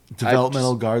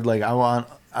 Developmental guard. Like,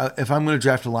 if I'm going to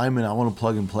draft a lineman, I want to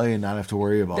plug and play and not have to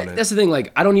worry about it. That's the thing.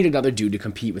 Like, I don't need another dude to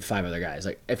compete with 5 other guys.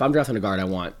 Like, if I'm drafting a guard, I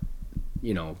want,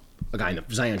 you know, a guy in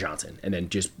Zion Johnson, and then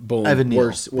just boom, Evan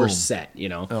Neal. we're Boom. set. You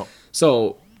know. Oh.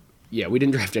 So, yeah, we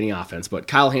didn't draft any offense, but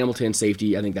Kyle Hamilton,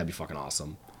 safety, I think that'd be fucking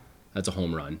awesome. That's a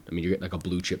home run. I mean, you're getting like a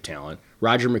blue chip talent.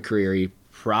 Roger McCreary,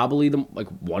 probably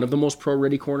one of the most pro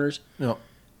ready corners. No.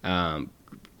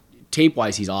 Tape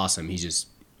wise, he's awesome. He's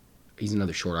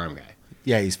another short arm guy.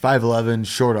 Yeah, he's 5'11",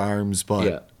 short arms, but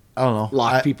Yeah. I don't know.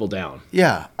 Lock people down.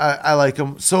 Yeah, I like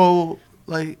him. So,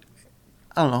 like,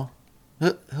 I don't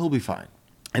know. He'll be fine.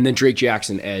 And then Drake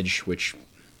Jackson, edge, which,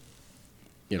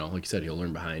 you know, like you said, he'll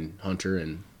learn behind Hunter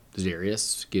and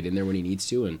Darius, get in there when he needs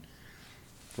to, and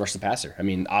rush the passer. I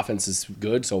mean, offense is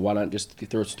good, so why not just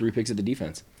throw 3 picks at the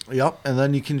defense? Yep, and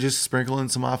then you can just sprinkle in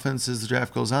some offense as the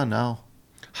draft goes on now.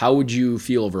 How would you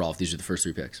feel overall if these are the first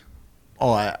 3 picks?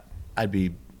 Oh, I'd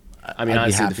be. I mean, I'd be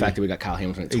honestly, the happy. fact that we got Kyle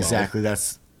Hamilton at 12. Exactly.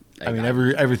 That's. I mean,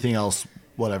 I- everything else,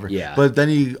 whatever. Yeah. But then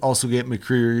you also get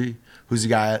McCreary, who's a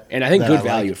guy. And I think that good like.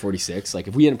 value at 46. Like,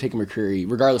 if we end up taking McCreary,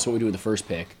 regardless of what we do with the first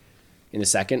pick, in the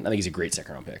second, I think he's a great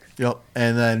second round pick. Yep,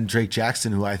 and then Drake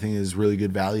Jackson, who I think is really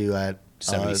good value at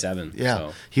 77, Yeah,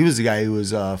 so. he was the guy who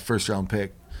was first round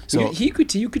pick. So you could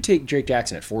take Drake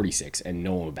Jackson at 46 and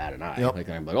no one would bat an eye. Yep. Like,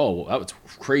 I'm like, oh, well, that was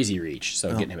crazy reach.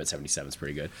 So getting him at 77 is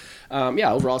pretty good.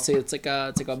 Yeah, overall, I'd say it's like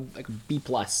a B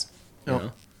plus. You Yep.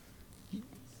 know?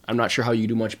 I'm not sure how you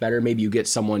do much better. Maybe you get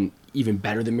someone even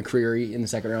better than McCreary in the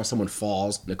second round. Someone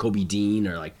falls, Nakobe Dean,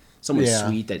 or like someone Yeah.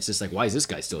 sweet that's just like, why is this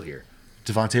guy still here?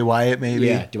 Devontae Wyatt, maybe.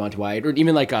 Yeah, Devontae Wyatt, or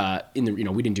even like in the, you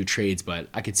know, we didn't do trades, but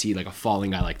I could see like a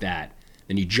falling guy like that.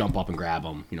 Then you jump up and grab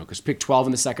him, you know, because pick 12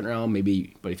 in the second round,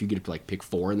 maybe. But if you get to like pick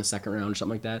 4 in the second round or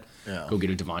something like that, Yeah. go get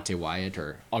a Devontae Wyatt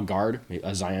or a guard, maybe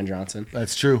a Zion Johnson.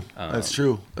 That's true. That's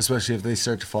true. Especially if they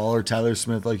start to fall, or Tyler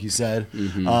Smith, like you said.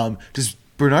 Mm-hmm. Just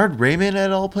Bernard Raymond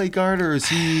at all play guard, or is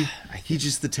he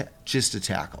just just a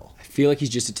tackle? I feel like he's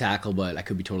just a tackle, but I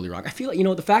could be totally wrong. I feel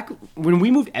like, the fact when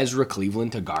we moved Ezra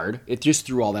Cleveland to guard, it just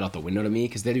threw all that out the window to me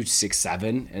because that dude's 6'7",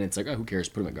 and it's like, oh, who cares?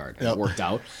 Put him at guard. Yep. It worked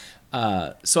out.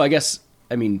 So I guess,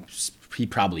 he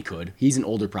probably could. He's an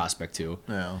older prospect too.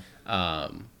 Yeah.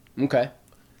 Okay.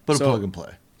 But a plug and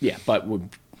play. Yeah, but would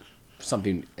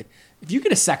something. If you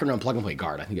get a second round plug and play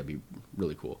guard, I think that'd be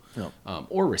really cool. Yep.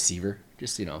 Or receiver,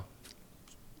 just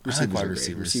Receivers are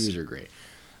great. Receivers are great.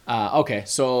 Okay,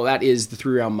 so that is the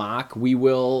 3-round mock. We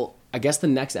will, I guess the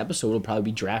next episode will probably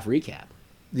be draft recap.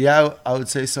 Yeah, I would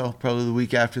say so. Probably the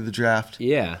week after the draft.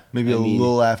 Yeah. Maybe a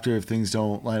little after if things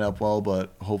don't line up well,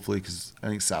 but hopefully, because I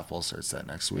think softball starts that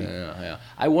next week. Yeah.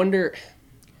 I wonder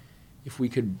if we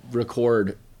could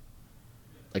record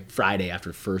like Friday after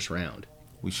the first round.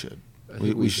 We should.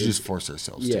 We should just force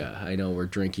ourselves to. Yeah, I know we're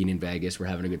drinking in Vegas. We're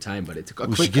having a good time, but it's a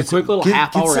quick little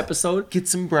half-hour episode. Get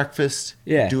some breakfast.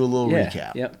 Yeah. Do a little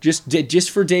recap. Yeah.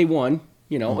 Just for day one,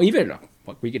 even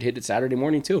we could hit it Saturday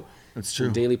morning too. That's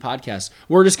true. Daily podcast.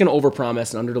 We're just going to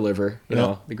overpromise and underdeliver.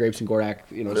 The Grapes and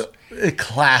Gorak.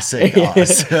 Classic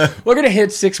us. We're going to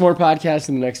hit 6 more podcasts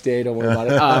in the next day. Don't worry about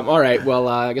it. All right. Well,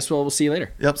 I guess we'll see you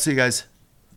later. Yep. See you guys.